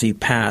neo-Nazi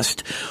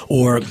past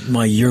or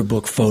my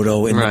yearbook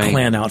photo in the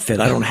Klan outfit.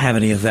 I don't have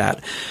any of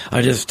that.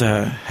 I just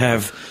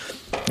have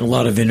a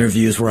lot of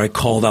interviews where I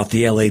called out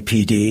the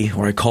LAPD,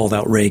 or I called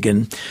out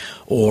Reagan,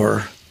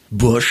 or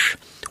Bush,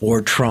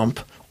 or Trump,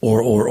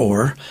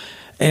 or,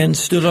 and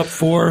stood up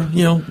for,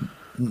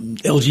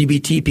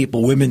 LGBT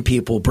people, women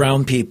people,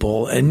 brown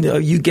people, and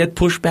you get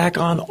pushback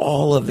on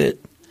all of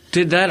it.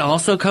 Did that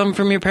also come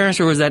from your parents,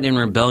 or was that in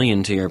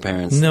rebellion to your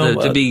parents? No,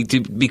 to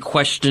be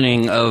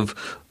questioning of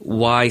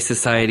why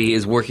society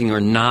is working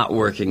or not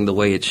working the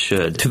way it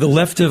should. To the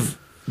left of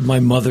my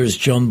mother is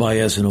Joan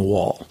Baez in a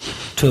wall.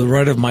 To the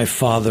right of my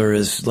father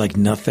is like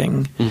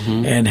nothing.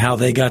 Mm-hmm. And how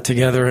they got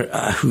together,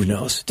 who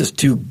knows? Just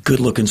two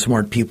good-looking,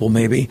 smart people,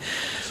 maybe.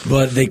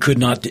 But they could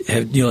not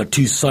have, like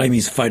two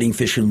Siamese fighting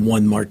fish in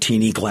one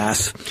martini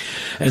glass.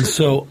 And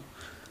so,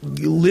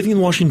 living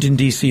in Washington,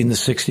 D.C. in the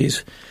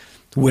 60s,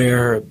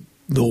 where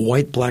the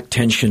white-black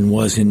tension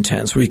was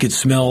intense, where you could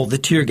smell the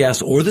tear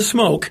gas or the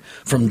smoke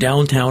from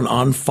downtown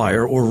on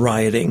fire or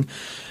rioting.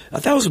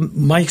 That was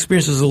my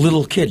experience as a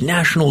little kid.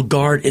 National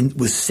Guard and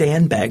with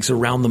sandbags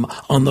around them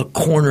on the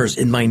corners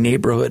in my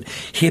neighborhood.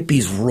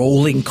 Hippies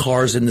rolling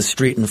cars in the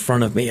street in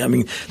front of me. I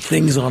mean,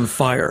 things on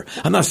fire.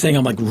 I'm not saying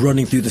I'm like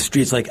running through the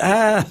streets like,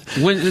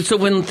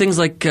 When things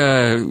like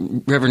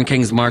Reverend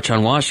King's March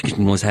on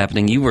Washington was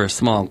happening, you were a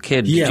small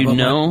kid. Did you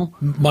know?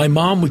 My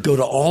mom would go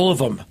to all of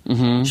them.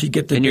 Mm-hmm. She'd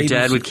get the And your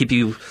dad would keep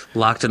you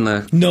locked in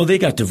the... No, they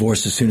got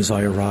divorced as soon as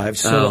I arrived.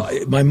 So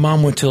my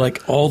mom went to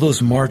like all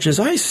those marches.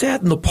 I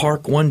sat in the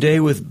park one day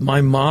with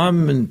my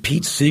mom, and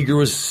Pete Seeger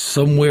was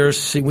somewhere.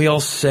 We all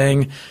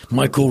sang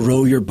Michael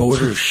Row Your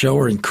Boat or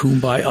Show and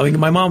Kumbaya. I mean,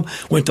 my mom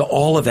went to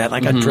all of that, and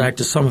I got dragged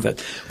to some of it.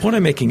 What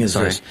I'm making is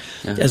this.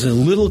 Yeah. As a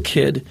little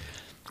kid,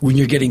 when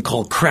you're getting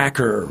called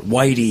Cracker,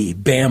 Whitey,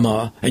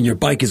 Bama, and your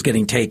bike is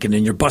getting taken,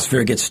 and your bus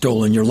fare gets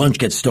stolen, your lunch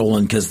gets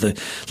stolen because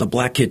the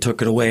black kid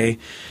took it away,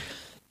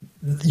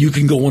 you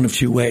can go one of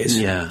two ways.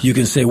 Yeah. You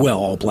can say, well,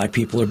 all black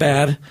people are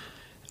bad,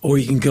 or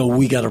you can go,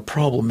 we got a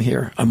problem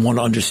here. I want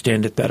to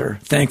understand it better.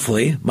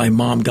 Thankfully, my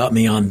mom got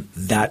me on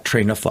that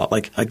train of thought.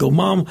 Like, I go,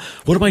 Mom,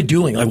 what am I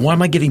doing? Like, why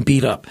am I getting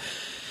beat up?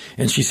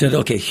 And she said,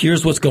 okay,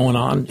 here's what's going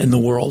on in the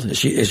world.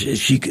 She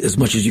as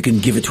much as you can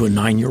give it to a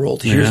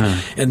 9-year-old.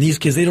 And these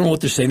kids, they don't know what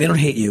they're saying. They don't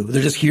hate you.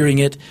 They're just hearing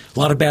it. A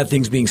lot of bad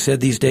things being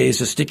said these days.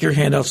 Just stick your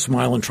hand out,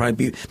 smile, and try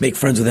and make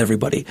friends with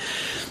everybody.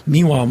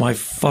 Meanwhile, my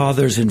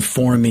father's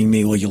informing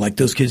me, well, you like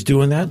those kids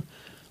doing that?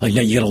 Like,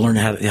 now you got to learn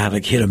how to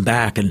hit them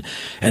back.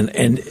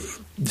 And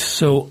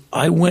so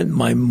I went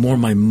my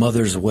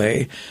mother's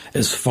way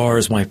as far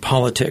as my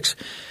politics.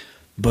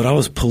 But I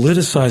was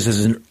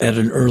politicized at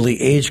an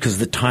early age because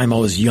the time I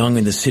was young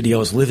in the city I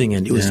was living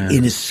in, it was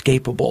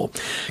inescapable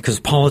because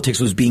politics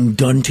was being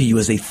done to you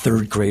as a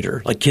third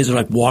grader. Like, kids are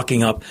like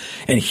walking up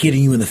and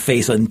hitting you in the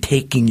face and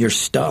taking your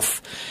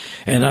stuff.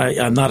 And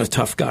I'm not a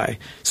tough guy.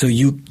 So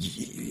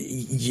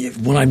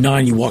when I'm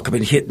 9, you walk up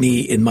and hit me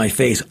in my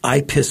face,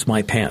 I piss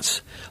my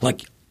pants.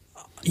 Like,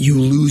 you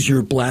lose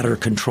your bladder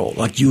control.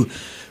 Like, you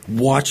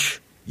watch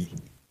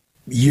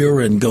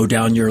urine go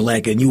down your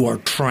leg and you are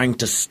trying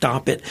to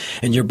stop it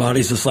and your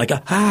body's just like,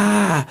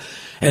 and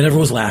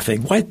everyone's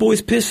laughing. White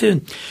boys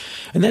pissing.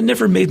 And that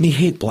never made me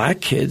hate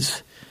black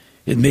kids.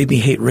 It made me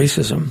hate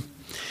racism.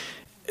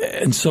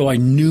 And so I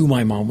knew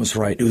my mom was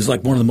right. It was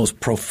like one of the most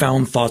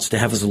profound thoughts to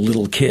have as a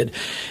little kid.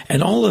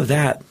 And all of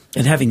that,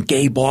 and having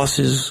gay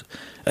bosses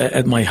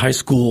at my high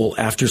school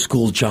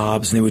after-school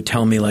jobs, and they would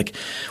tell me, like,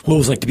 what it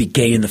was like to be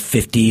gay in the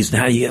 50s,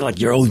 and how you, like,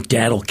 your own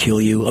dad will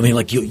kill you. I mean,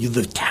 like,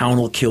 the town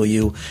will kill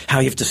you, how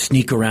you have to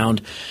sneak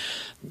around.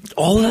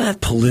 All of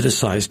that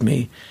politicized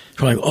me.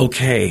 So I'm like,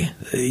 okay,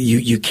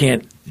 you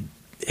can't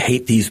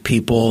hate these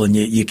people, and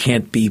you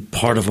can't be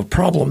part of a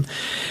problem.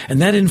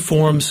 And that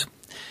informs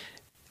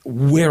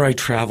where I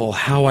travel,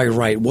 how I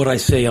write, what I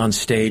say on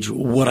stage,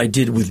 what I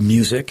did with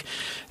music.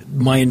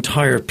 My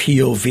entire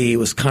POV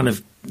was kind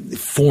of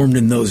formed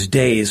in those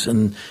days,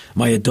 and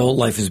my adult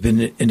life has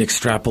been an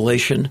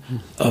extrapolation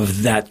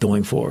of that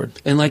going forward.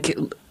 And like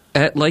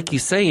you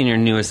say in your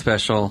newest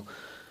special,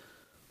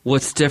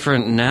 what's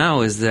different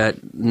now is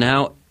that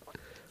now,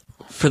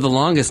 for the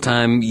longest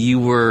time, you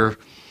were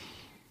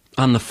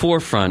on the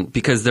forefront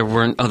because there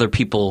weren't other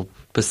people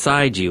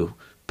beside you.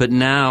 But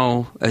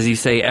now, as you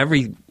say,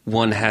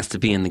 everyone has to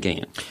be in the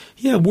game.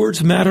 Yeah,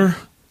 words matter.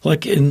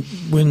 Like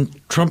when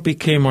Trump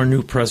became our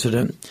new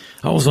president,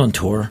 I was on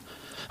tour.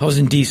 I was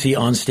in D.C.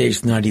 on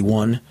stage in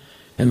 91,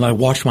 and I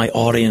watched my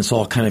audience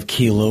all kind of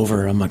keel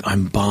over. I'm like,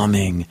 I'm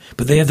bombing.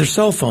 But they had their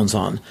cell phones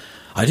on.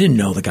 I didn't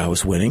know the guy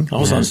was winning. I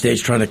was on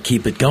stage trying to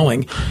keep it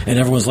going, and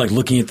everyone's like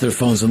looking at their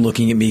phones and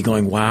looking at me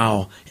going,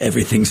 wow,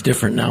 everything's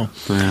different now.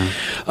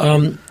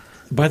 Yeah.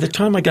 By the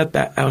time I got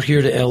back out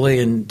here to L.A.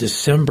 in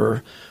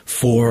December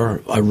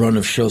for a run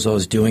of shows I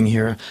was doing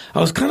here,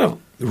 I was kind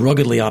of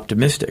ruggedly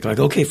optimistic. Like,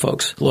 okay,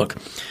 folks, look,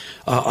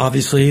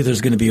 obviously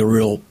there's going to be a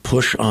real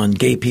push on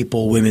gay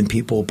people, women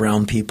people,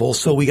 brown people,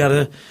 so we got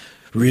to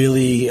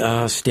really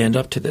stand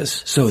up to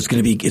this. So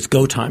it's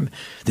go time.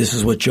 This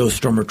is what Joe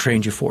Strummer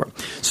trained you for.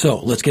 So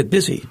let's get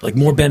busy. Like,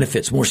 more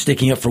benefits, more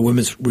sticking up for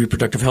women's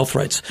reproductive health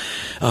rights,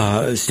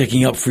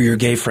 sticking up for your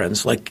gay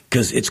friends, like,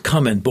 because it's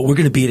coming. But we're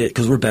going to beat it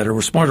because we're better,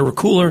 we're smarter, we're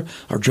cooler,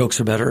 our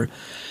jokes are better.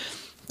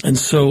 And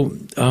so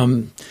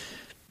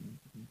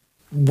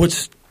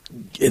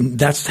and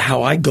that's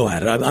how I go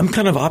at it. I'm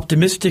kind of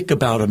optimistic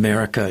about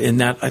America in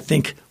that I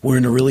think we're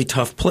in a really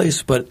tough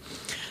place, but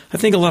I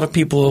think a lot of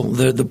people,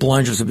 the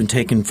blinders have been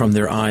taken from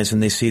their eyes,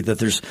 and they see that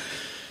there's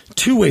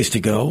two ways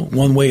to go.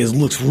 One way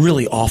looks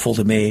really awful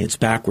to me. It's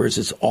backwards.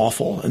 It's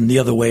awful. And the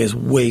other way is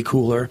way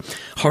cooler,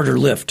 harder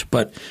lift,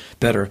 but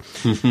better.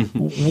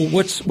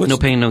 What's no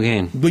pain, no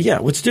gain. But yeah,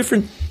 what's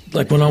different,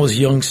 like when I was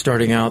young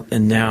starting out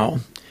and now,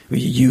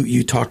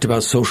 you talked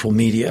about social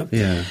media.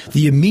 Yeah.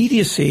 The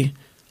immediacy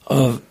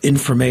of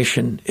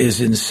information is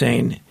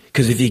insane,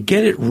 because if you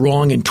get it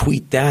wrong and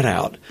tweet that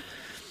out,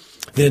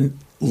 then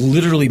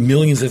literally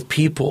millions of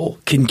people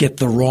can get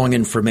the wrong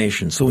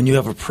information. So when you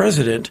have a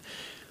president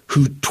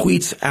who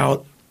tweets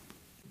out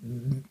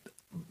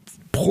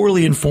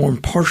poorly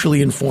informed,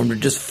 partially informed, or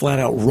just flat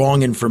out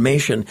wrong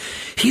information,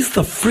 he's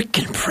the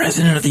freaking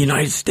president of the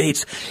United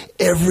States.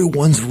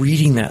 Everyone's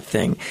reading that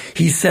thing.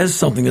 He says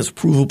something that's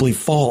provably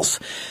false.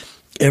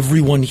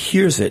 Everyone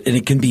hears it, and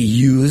it can be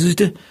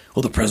used.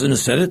 Well, the president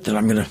said it, then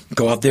I'm going to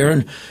go out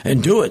there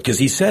and do it because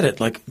he said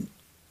it. Like,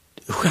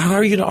 how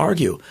are you going to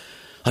argue?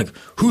 Like,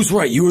 who's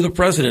right? You were the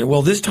president.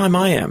 Well, this time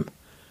I am.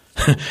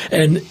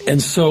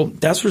 and so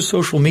that's where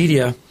social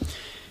media,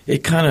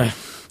 it kind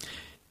of,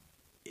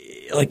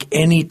 like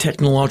any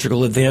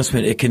technological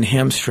advancement, it can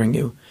hamstring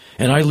you.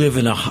 And I live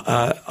in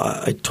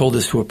I told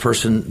this to a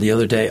person the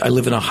other day, I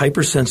live in a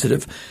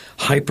hypersensitive,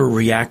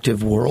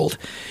 hyper-reactive world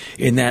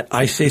in that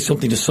I say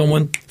something to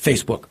someone,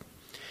 Facebook.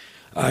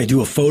 I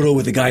do a photo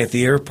with a guy at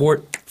the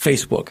airport,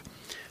 Facebook.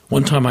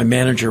 One time my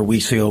manager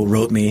weeks ago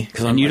wrote me.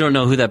 And you don't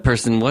know who that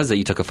person was that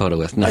you took a photo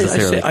with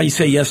necessarily. I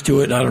say yes to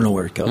it, and I don't know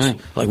where it goes. Right.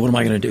 Like, what am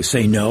I going to do?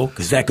 Say no?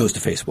 Because that goes to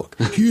Facebook.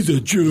 He's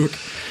a jerk.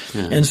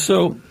 Yeah. And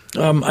so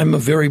I'm a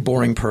very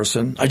boring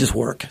person. I just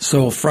work.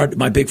 So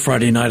my big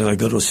Friday night, I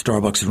go to a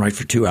Starbucks and write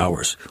for 2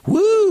 hours.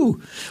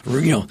 Woo!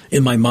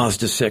 In my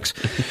Mazda 6.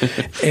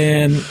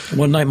 And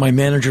one night my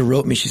manager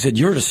wrote me. She said,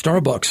 "You're at a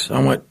Starbucks." I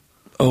went,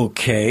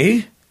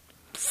 "Okay,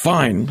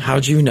 fine.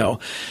 How'd you know?"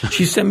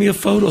 She sent me a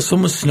photo.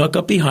 Someone snuck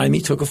up behind me,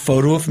 took a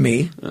photo of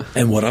me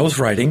and what I was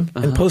writing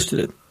and posted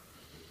it.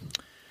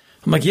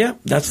 I'm like, yeah,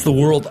 that's the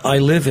world I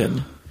live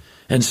in.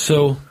 And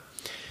so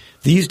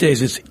these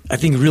days, it's, I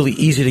think, really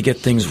easy to get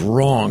things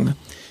wrong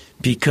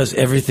because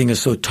everything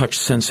is so touch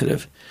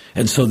sensitive.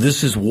 And so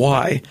this is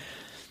why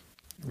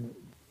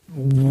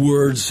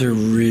words are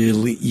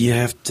really, you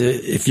have to,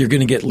 if you're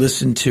going to get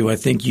listened to, I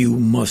think you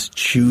must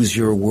choose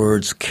your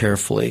words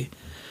carefully.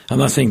 I'm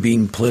not saying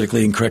being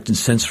politically incorrect and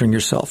censoring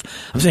yourself.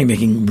 I'm saying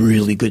making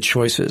really good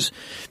choices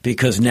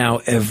because now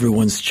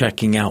everyone's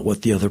checking out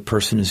what the other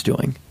person is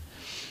doing.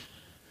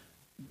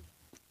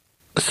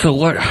 So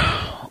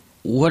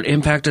what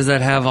impact does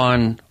that have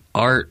on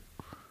art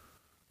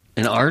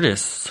and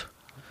artists?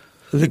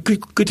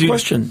 Good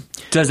question.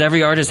 Does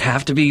every artist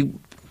have to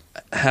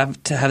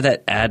have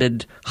that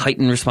added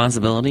heightened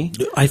responsibility?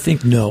 I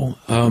think no.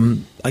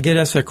 I get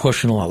asked that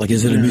question a lot. Like,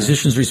 is it a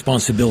musician's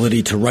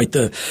responsibility to write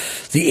the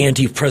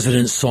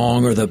anti-president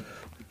song or the?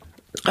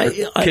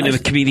 Can a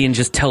comedian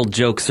just tell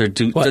jokes, or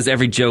does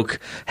every joke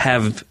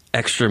have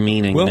extra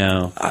meaning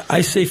now?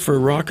 I say for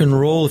rock and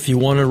roll, if you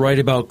want to write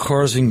about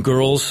cars and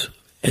girls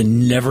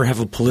and never have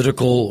a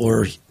political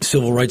or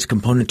civil rights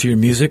component to your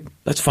music,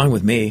 that's fine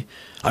with me.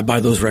 I buy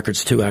those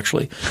records too,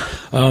 actually.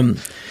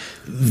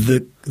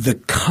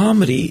 The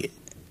comedy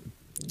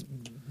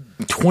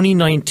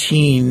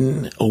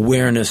 2019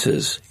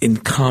 awarenesses in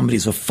comedy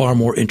is a far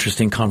more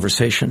interesting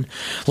conversation.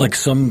 Like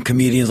some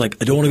comedians, like,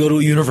 I don't want to go to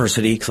a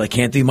university because I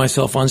can't be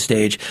myself on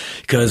stage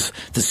because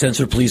the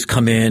censor police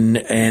come in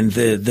and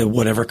the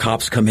whatever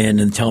cops come in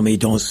and tell me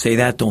don't say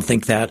that, don't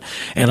think that.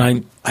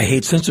 And I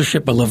hate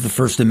censorship. I love the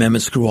First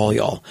Amendment. Screw all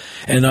y'all.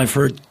 And I've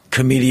heard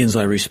comedians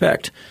I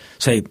respect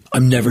say,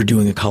 I'm never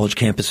doing a college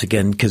campus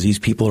again because these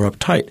people are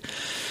uptight.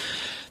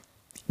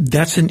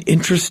 That's an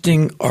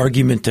interesting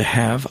argument to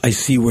have. I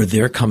see where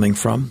they're coming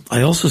from.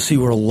 I also see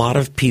where a lot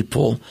of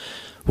people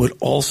would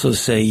also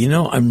say,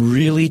 I'm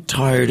really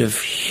tired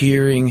of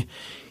hearing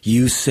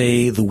you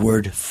say the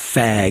word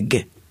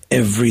fag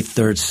every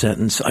third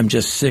sentence. I'm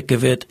just sick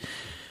of it.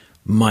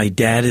 My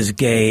dad is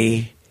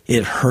gay.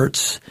 It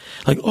hurts.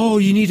 Like, oh,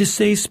 you need a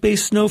safe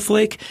space,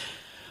 snowflake?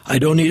 I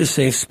don't need a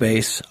safe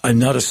space. I'm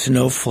not a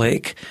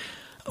snowflake.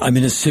 I'm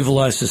in a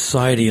civilized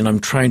society and I'm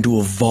trying to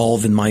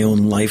evolve in my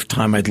own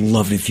lifetime. I'd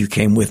love it if you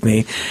came with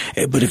me.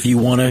 But if you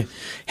want to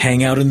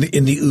hang out in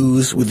the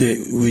ooze with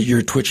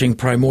your twitching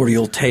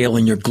primordial tail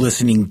and your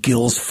glistening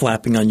gills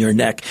flapping on your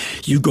neck,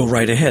 you go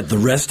right ahead. The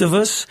rest of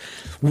us,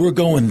 we're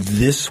going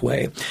this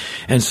way.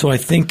 And so I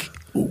think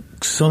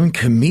some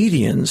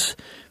comedians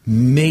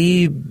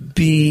may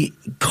be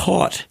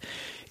caught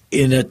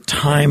in a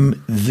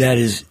time that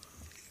is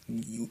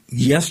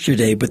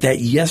yesterday, but that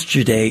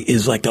yesterday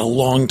is like a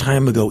long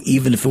time ago,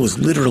 even if it was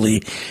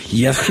literally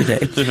yesterday.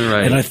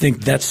 Right. And I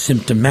think that's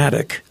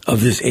symptomatic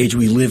of this age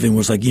we live in,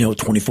 where it's like,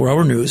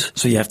 24-hour news.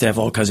 So you have to have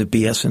all kinds of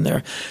BS in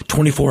there.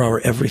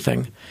 24-hour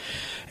everything.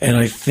 And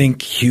I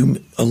think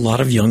a lot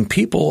of young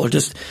people are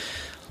just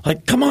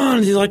like, come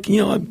on, like,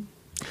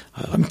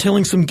 I'm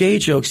telling some gay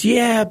jokes.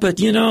 Yeah, but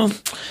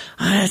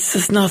it's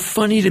just not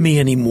funny to me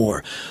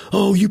anymore.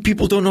 Oh, you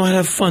people don't know how to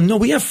have fun. No,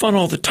 we have fun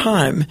all the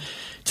time,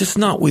 just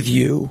not with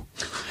you.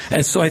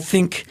 And so I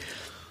think,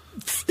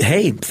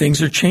 hey,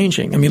 things are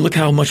changing. I mean, look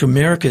how much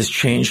America has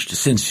changed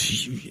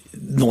since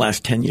the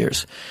last 10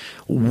 years.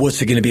 What's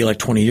it going to be like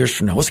 20 years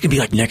from now? What's it going to be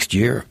like next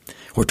year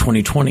or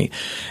 2020?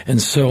 And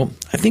so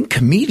I think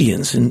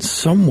comedians in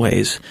some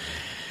ways,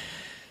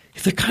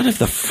 they're kind of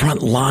the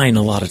front line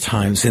a lot of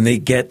times, and they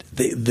get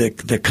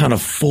the kind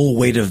of full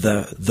weight of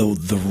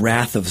the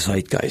wrath of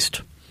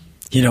zeitgeist.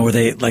 Where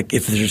they, like,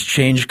 if there's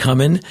change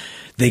coming,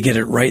 they get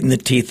it right in the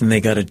teeth and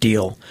they got a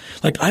deal.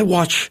 Like, I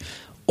watch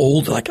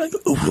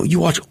you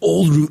watch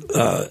old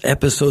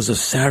episodes of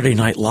Saturday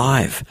Night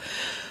Live.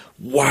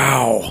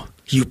 Wow.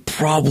 You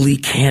probably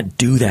can't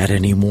do that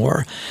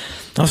anymore.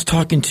 I was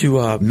talking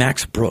to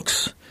Max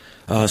Brooks.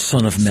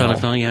 Son of Mel. Son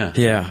of Mel, yeah.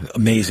 Yeah,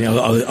 amazing.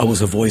 I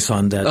was a voice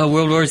on that.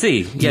 World War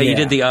Z. Yeah, you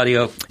did the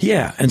audio.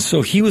 Yeah, and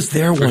so he was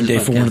there one day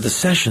for one of the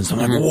sessions. I'm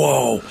like,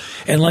 whoa.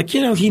 And like,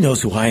 he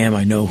knows who I am.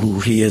 I know who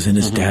he is and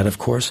his dad, of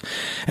course.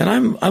 And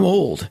I'm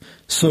old.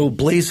 So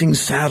Blazing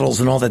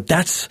Saddles and all that,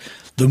 that's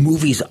the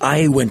movies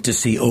I went to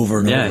see over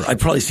and over. I've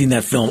probably seen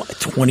that film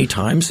 20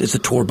 times. It's a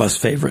tour bus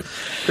favorite.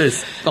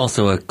 It's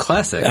also a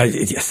classic.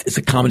 Yes, it's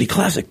a comedy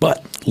classic,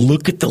 but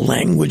look at the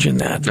language in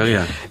that. Oh,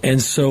 yeah.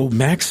 And so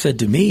Max said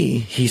to me,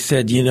 he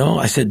said,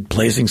 I said,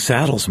 Blazing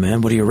Saddles,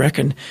 man, what do you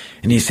reckon?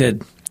 And he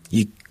said,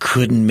 you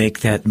couldn't make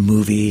that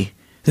movie.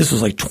 This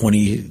was like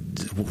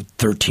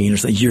 2013 or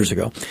something, years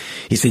ago.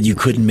 He said, you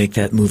couldn't make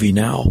that movie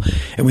now.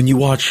 And when you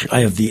watch,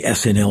 I have the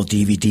SNL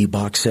DVD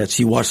box sets,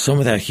 you watch some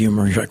of that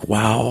humor and you're like,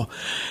 wow,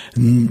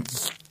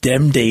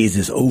 Dem days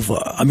is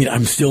over. I mean,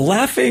 I'm still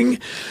laughing,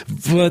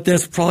 but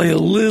that's probably a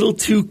little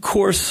too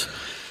coarse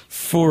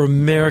for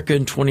America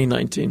in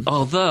 2019.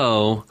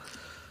 Although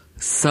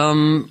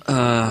some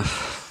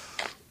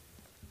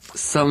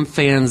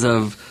fans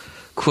of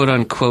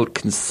quote-unquote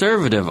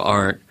conservative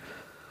art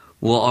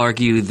will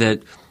argue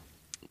that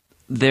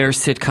their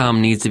sitcom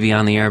needs to be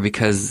on the air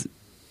because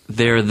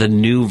they're the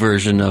new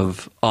version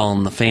of All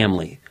in the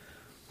Family,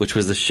 which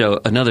was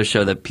another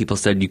show that people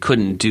said you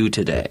couldn't do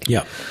today.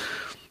 Yeah.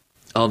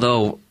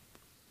 Although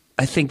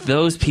I think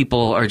those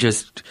people are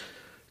just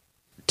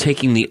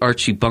taking the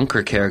Archie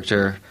Bunker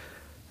character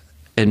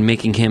and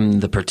making him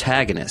the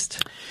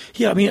protagonist.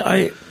 Yeah, I mean,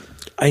 I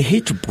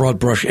hate to broad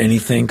brush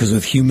anything because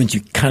with humans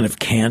you kind of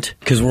can't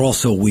because we're all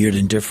so weird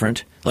and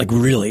different. Like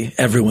really,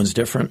 everyone's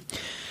different.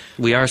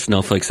 We are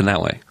snowflakes in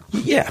that way.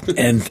 Yeah,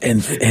 and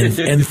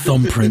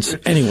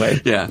thumbprints.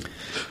 Anyway. Yeah,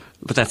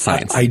 but that's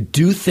science. I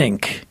do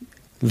think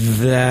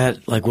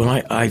that like when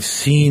I've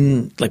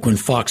seen like when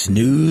Fox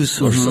News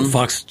or some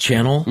Fox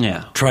Channel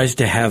tries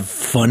to have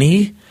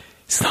funny,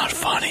 it's not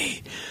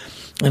funny.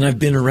 And I've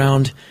been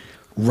around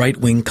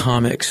right-wing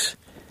comics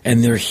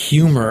and their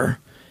humor,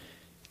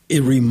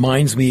 it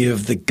reminds me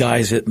of the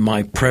guys at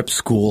my prep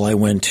school I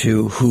went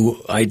to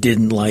who I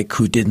didn't like,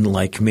 who didn't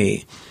like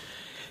me.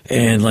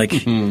 And like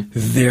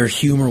their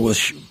humor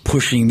was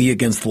pushing me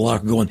against the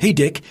locker going, hey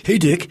Dick, hey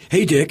Dick,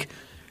 hey Dick.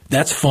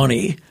 That's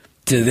funny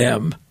to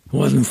them. It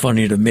wasn't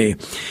funny to me.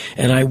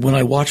 And when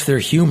I watch their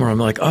humor, I'm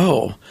like,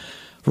 oh,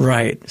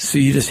 right. So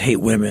you just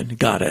hate women.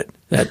 Got it.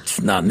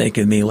 That's not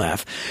making me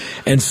laugh.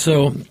 And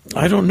so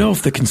I don't know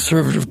if the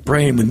conservative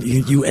brain, when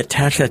you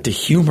attach that to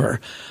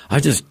humor, I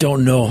just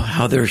don't know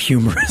how their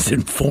humor is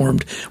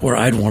informed where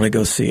I'd want to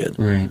go see it.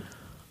 Right.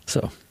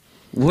 So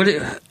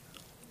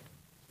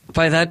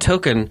by that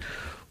token,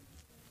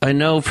 I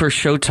know for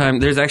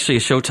Showtime, there's actually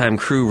a Showtime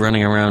crew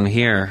running around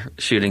here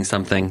shooting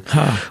something,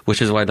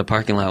 which is why the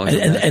parking lot was.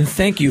 And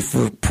thank you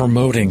for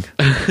promoting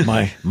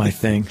my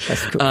thing.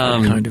 That's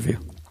very kind of you.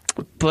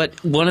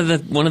 But one of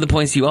the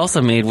points you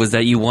also made was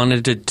that you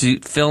wanted to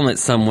film it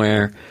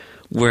somewhere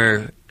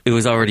where it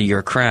was already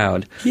your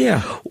crowd.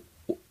 Yeah.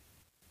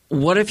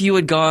 What if you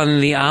had gone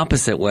the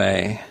opposite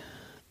way?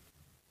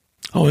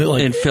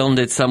 And filmed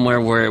it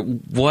somewhere where it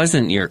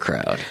wasn't your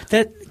crowd.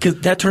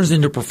 That turns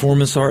into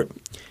performance art.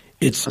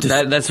 It's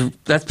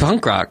just, that's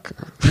punk rock.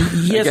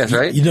 Yes, I guess,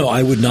 right?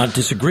 I would not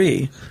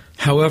disagree.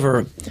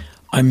 However,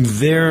 I'm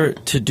there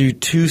to do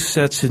 2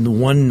 sets in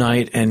one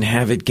night and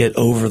have it get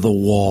over the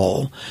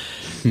wall.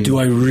 Do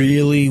I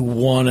really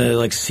want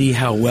to see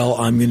how well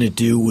I'm going to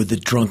do with the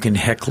drunken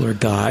heckler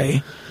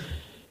guy?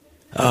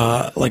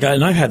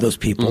 And I've had those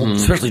people,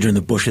 especially during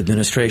the Bush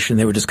administration.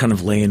 They were just kind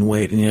of lay in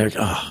wait, and you're like,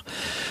 "Oh,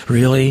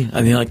 really?"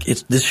 I mean,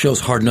 this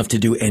show's hard enough to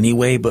do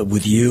anyway, but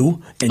with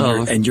you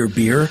and your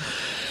beer.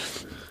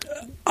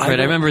 Right,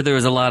 I remember there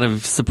was a lot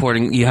of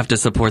supporting. You have to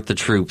support the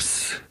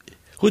troops.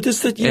 Well,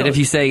 and if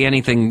you say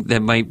anything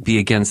that might be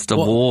against a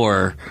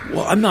war,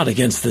 well, I'm not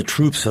against the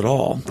troops at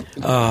all.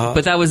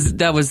 But that was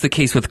the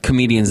case with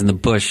comedians in the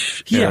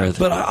Bush era. Yeah,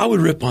 but I would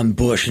rip on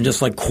Bush and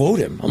just quote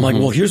him. I'm like,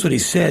 well, here's what he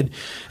said,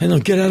 and they'll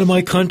get out of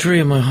my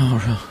country. I'm like,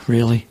 oh,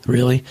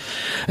 really?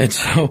 And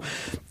so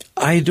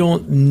I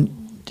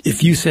don't.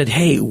 If you said,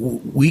 hey,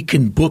 we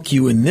can book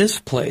you in this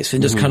place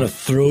and just kind of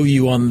throw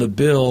you on the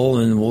bill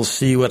and we'll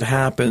see what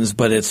happens,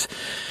 but it's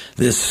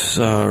this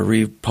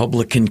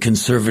Republican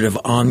conservative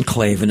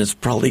enclave and it's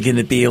probably going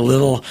to be a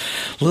little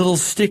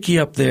sticky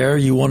up there.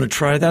 You want to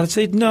try that? I'd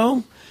say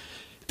no,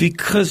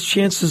 because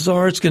chances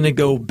are it's going to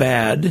go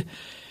bad.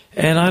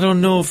 And I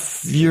don't know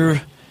if you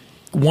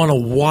want to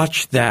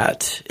watch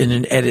that in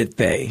an edit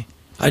bay.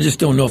 I just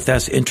don't know if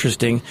that's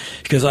interesting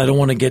because I don't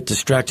want to get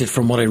distracted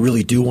from what I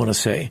really do want to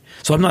say.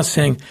 So I'm not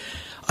saying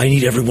I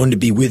need everyone to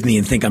be with me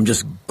and think I'm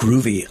just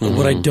groovy.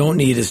 What I don't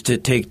need is to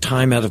take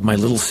time out of my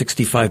little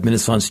 65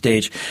 minutes on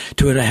stage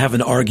to have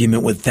an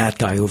argument with that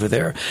guy over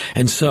there.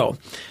 And so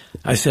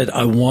I said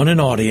I want an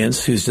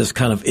audience who's just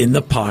kind of in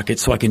the pocket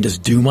so I can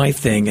just do my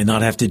thing and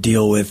not have to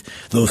deal with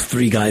those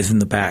 3 guys in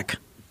the back.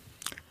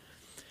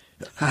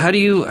 How do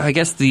you, I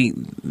guess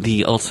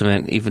the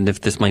ultimate, even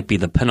if this might be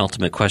the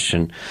penultimate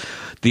question,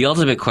 the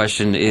ultimate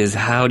question is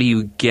how do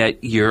you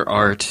get your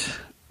art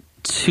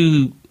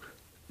to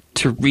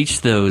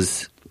reach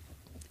those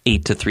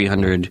 800 to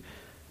 300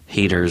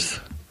 haters?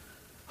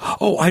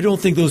 Oh, I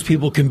don't think those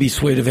people can be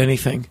swayed of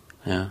anything.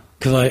 Yeah.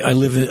 Because I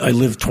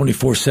live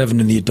 24/7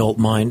 in the adult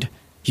mind.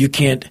 You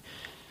can't,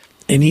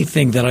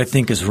 anything that I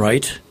think is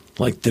right,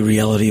 like the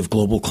reality of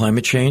global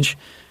climate change,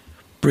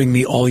 bring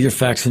me all your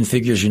facts and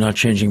figures, you're not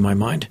changing my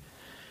mind.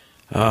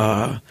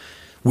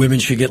 Women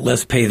should get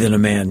less pay than a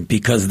man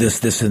because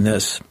this, and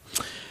this.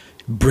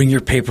 Bring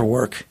your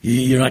paperwork.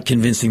 You're not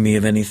convincing me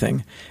of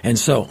anything. And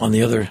so, on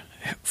the other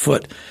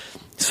foot,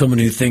 someone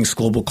who thinks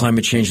global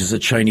climate change is a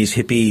Chinese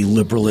hippie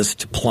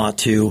liberalist plot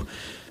to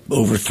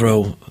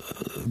overthrow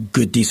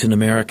good, decent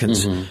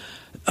Americans.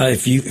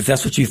 If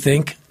that's what you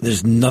think,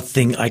 there's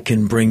nothing I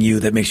can bring you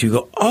that makes you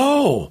go,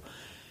 oh,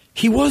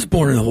 he was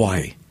born in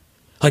Hawaii.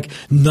 Like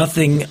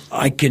nothing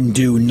I can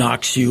do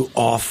knocks you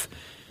off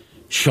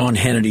Sean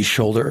Hannity's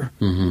shoulder.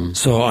 Mm-hmm.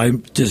 So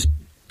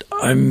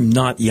I'm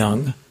not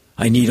young.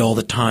 I need all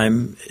the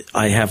time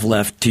I have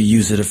left to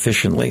use it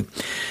efficiently.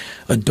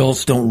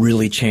 Adults don't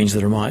really change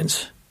their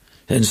minds.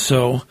 And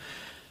so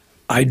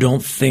I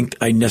don't think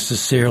I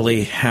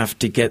necessarily have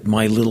to get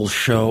my little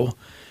show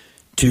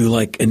to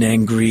like an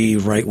angry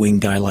right-wing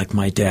guy like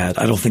my dad.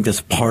 I don't think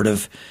that's part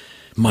of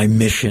my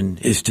mission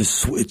is to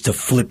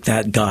flip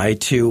that guy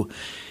to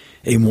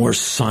a more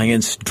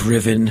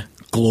science-driven,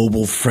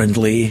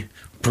 global-friendly,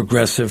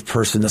 progressive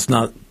person. That's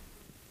not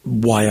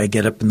why I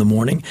get up in the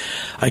morning.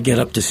 I get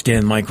up to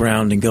stand my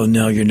ground and go,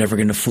 no, you're never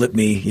going to flip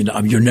me.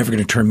 You're never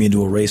going to turn me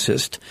into a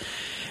racist,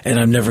 and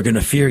I'm never going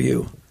to fear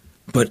you.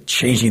 But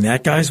changing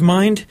that guy's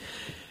mind,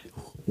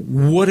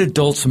 what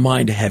adult's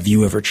mind have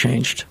you ever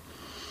changed?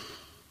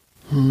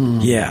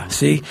 Yeah,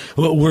 see?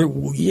 Well,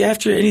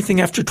 anything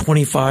after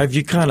 25,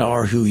 you kind of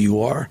are who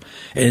you are.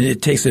 And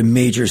it takes a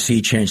major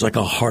sea change, like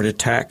a heart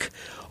attack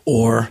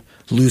or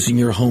losing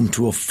your home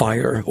to a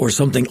fire or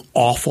something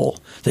awful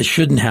that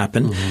shouldn't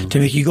happen to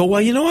make you go,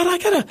 well, you know what? I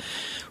got to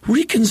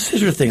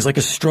reconsider things. Like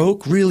a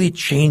stroke really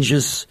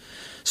changes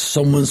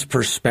someone's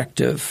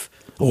perspective,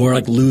 or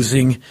like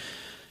losing,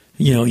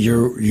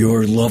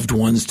 your loved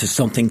ones to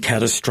something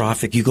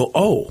catastrophic. You go,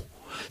 oh,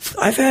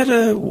 I've had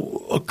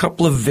a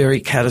couple of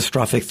very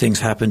catastrophic things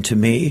happen to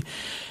me,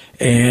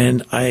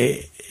 and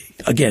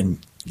again,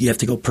 you have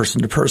to go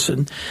person to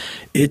person.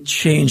 It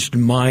changed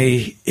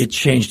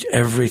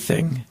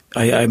everything.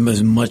 I'm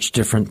a much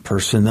different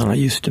person than I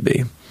used to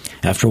be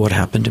after what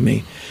happened to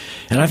me.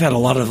 And I've had a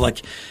lot of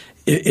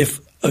if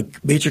a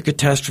major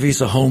catastrophe is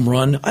a home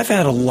run, I've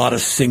had a lot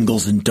of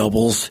singles and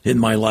doubles in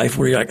my life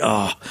where you're like,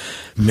 oh,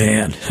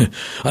 man,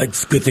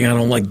 it's a good thing I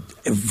don't like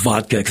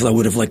vodka because I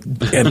would have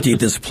emptied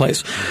this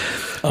place.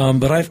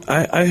 But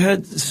I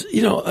had,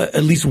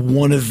 at least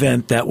one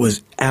event that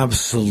was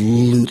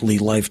absolutely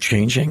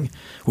life-changing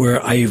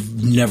where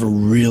I've never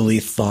really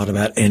thought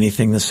about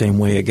anything the same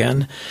way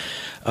again.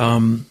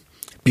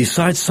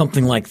 Besides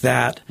something like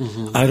that,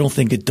 I don't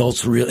think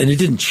adults and it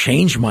didn't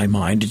change my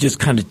mind. It just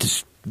kind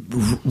of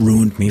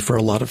ruined me for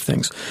a lot of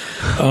things.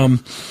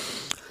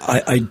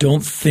 I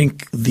don't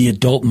think the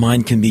adult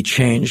mind can be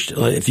changed.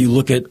 If you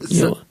look at,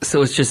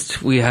 so it's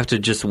just we have to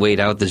just wait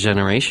out the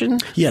generation.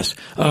 Yes,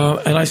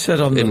 and I said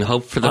and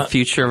hope for the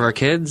future of our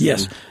kids.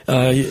 Yes,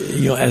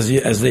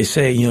 as they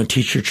say,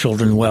 teach your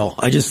children well.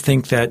 I just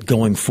think that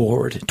going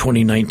forward,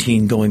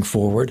 2019 going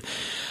forward,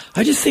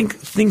 I just think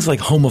things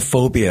like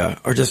homophobia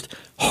are just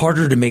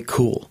harder to make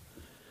cool.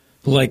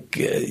 Like,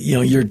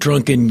 your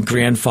drunken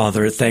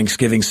grandfather at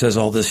Thanksgiving says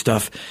all this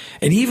stuff,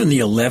 and even the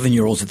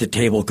 11-year-olds at the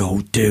table go,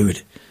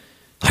 dude,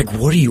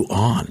 what are you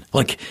on?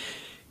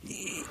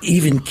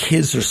 Even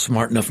kids are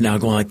smart enough now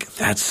going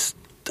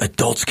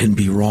adults can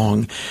be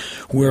wrong.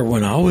 Where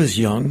when I was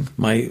young,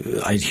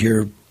 I'd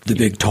hear the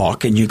big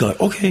talk, and you go,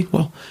 okay,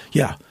 well,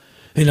 yeah.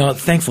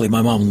 Thankfully,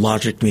 my mom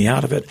logicked me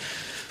out of it.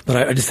 But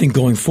I just think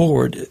going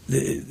forward,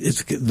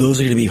 those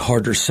are going to be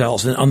harder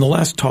sells. And on the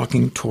last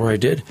talking tour I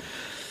did,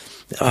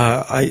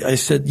 I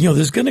said,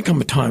 there's going to come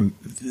a time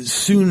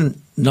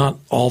soon, not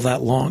all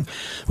that long,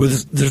 where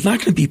there's not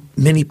going to be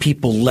many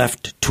people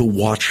left to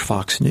watch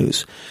Fox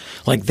News.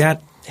 Like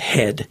that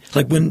head.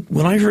 Like when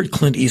I heard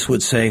Clint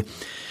Eastwood say,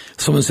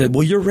 someone said,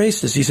 well, you're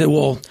racist. He said,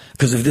 well,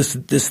 because of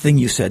this thing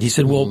you said. He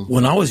said, well,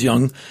 when I was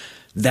young,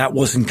 that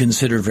wasn't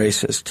considered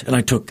racist. And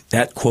I took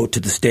that quote to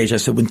the stage. I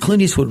said, when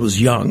Clint Eastwood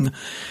was young,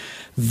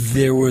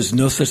 there was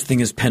no such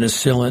thing as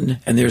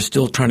penicillin, and they're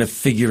still trying to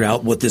figure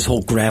out what this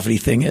whole gravity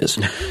thing is.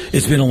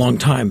 It's been a long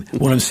time.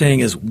 What I'm saying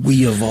is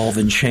we evolve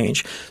and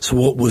change. So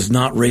what was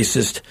not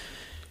racist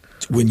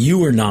when you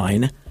were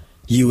 9,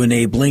 you and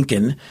Abe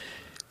Lincoln,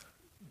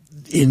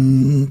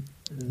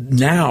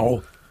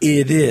 now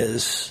it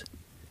is.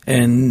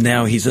 And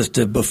now he's just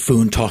a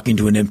buffoon talking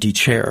to an empty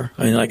chair.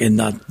 And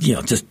not,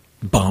 just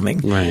bombing.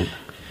 Right.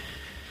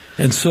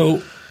 And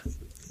so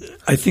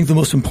I think the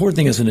most important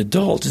thing as an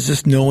adult is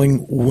just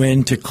knowing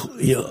when to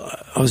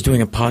I was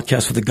doing a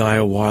podcast with a guy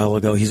a while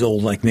ago. He's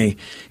old like me.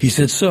 He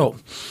said, so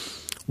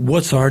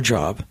what's our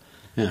job?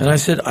 Yeah. And I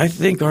said, I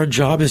think our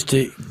job is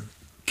to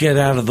get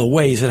out of the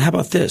way. He said, how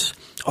about this?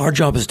 Our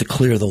job is to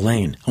clear the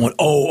lane. I went,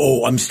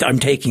 I'm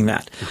taking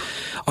that.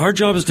 Our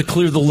job is to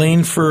clear the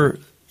lane for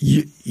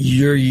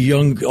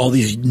all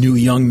these new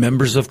young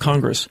members of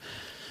Congress,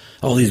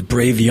 all these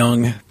brave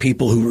young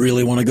people who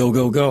really want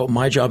to go.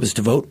 My job is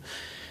to vote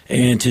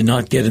and to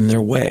not get in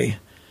their way,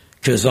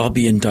 because I'll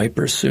be in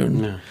diapers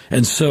soon. Yeah.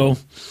 And so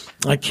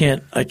I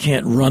can't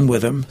run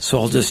with them. So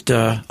I'll just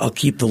I'll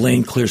keep the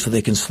lane clear so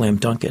they can slam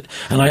dunk it.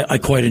 And I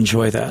quite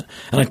enjoy that.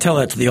 And I tell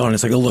that to the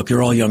audience. I go, look,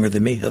 you're all younger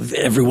than me.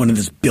 Everyone in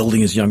this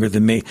building is younger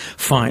than me.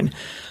 Fine.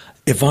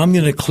 If I'm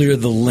going to clear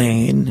the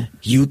lane,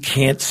 you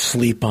can't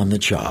sleep on the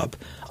job.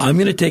 I'm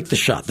going to take the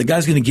shot. The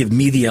guy's going to give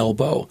me the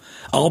elbow.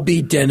 I'll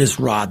be Dennis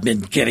Rodman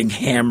getting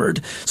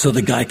hammered so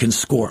the guy can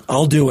score.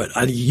 I'll do it.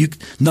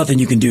 Nothing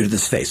you can do to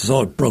this face. It's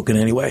all broken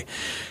anyway.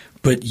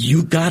 But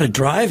you got to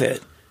drive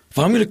it. if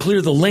I'm going to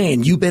clear the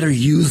lane, you better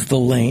use the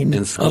lane.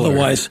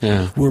 Otherwise,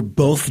 we're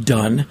both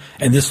done,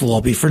 and this will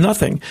all be for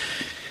nothing.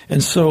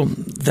 And so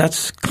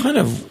that's kind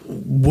of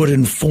what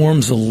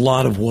informs a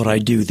lot of what I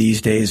do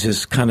these days,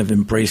 is kind of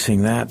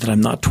embracing that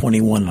I'm not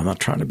 21. I'm not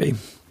trying to be.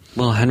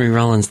 Well, Henry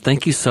Rollins,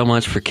 thank you so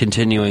much for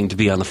continuing to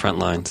be on the front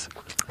lines.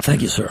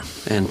 Thank you, sir.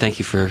 And thank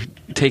you for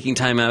taking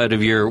time out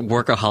of your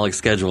workaholic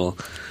schedule.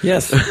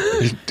 Yes.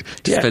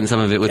 to spend some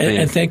of it with me.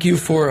 And thank you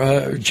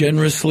for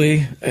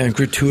generously and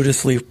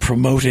gratuitously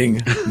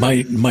promoting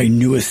my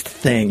newest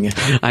thing.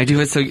 I do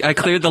it so I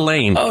cleared the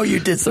lane. Oh,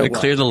 you did so well. I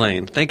cleared the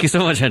lane. Thank you so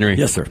much, Henry.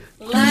 Yes, sir.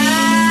 Last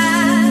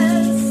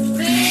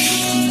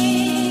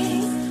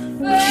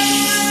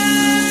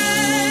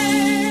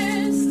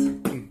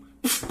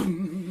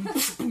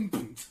things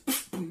first.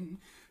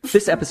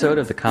 This episode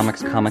of the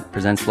Comics Comic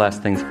Presents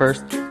Last Things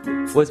First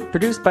was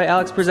produced by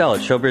Alex Brazell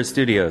at Showbiz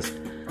Studios.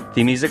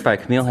 Theme music by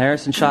Camille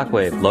Harris and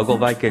Shockwave, logo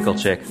by Giggle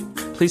Chick.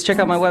 Please check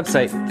out my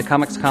website,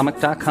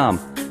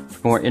 thecomicscomic.com,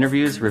 for more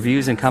interviews,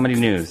 reviews, and comedy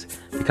news.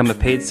 Become a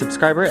paid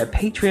subscriber at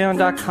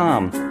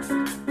patreon.com.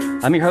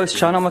 I'm your host,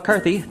 Sean L.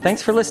 McCarthy.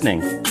 Thanks for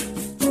listening.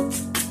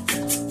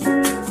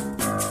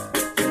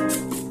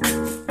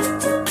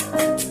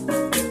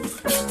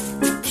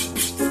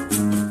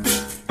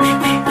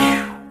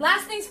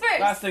 Last things first.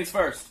 Last things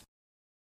first.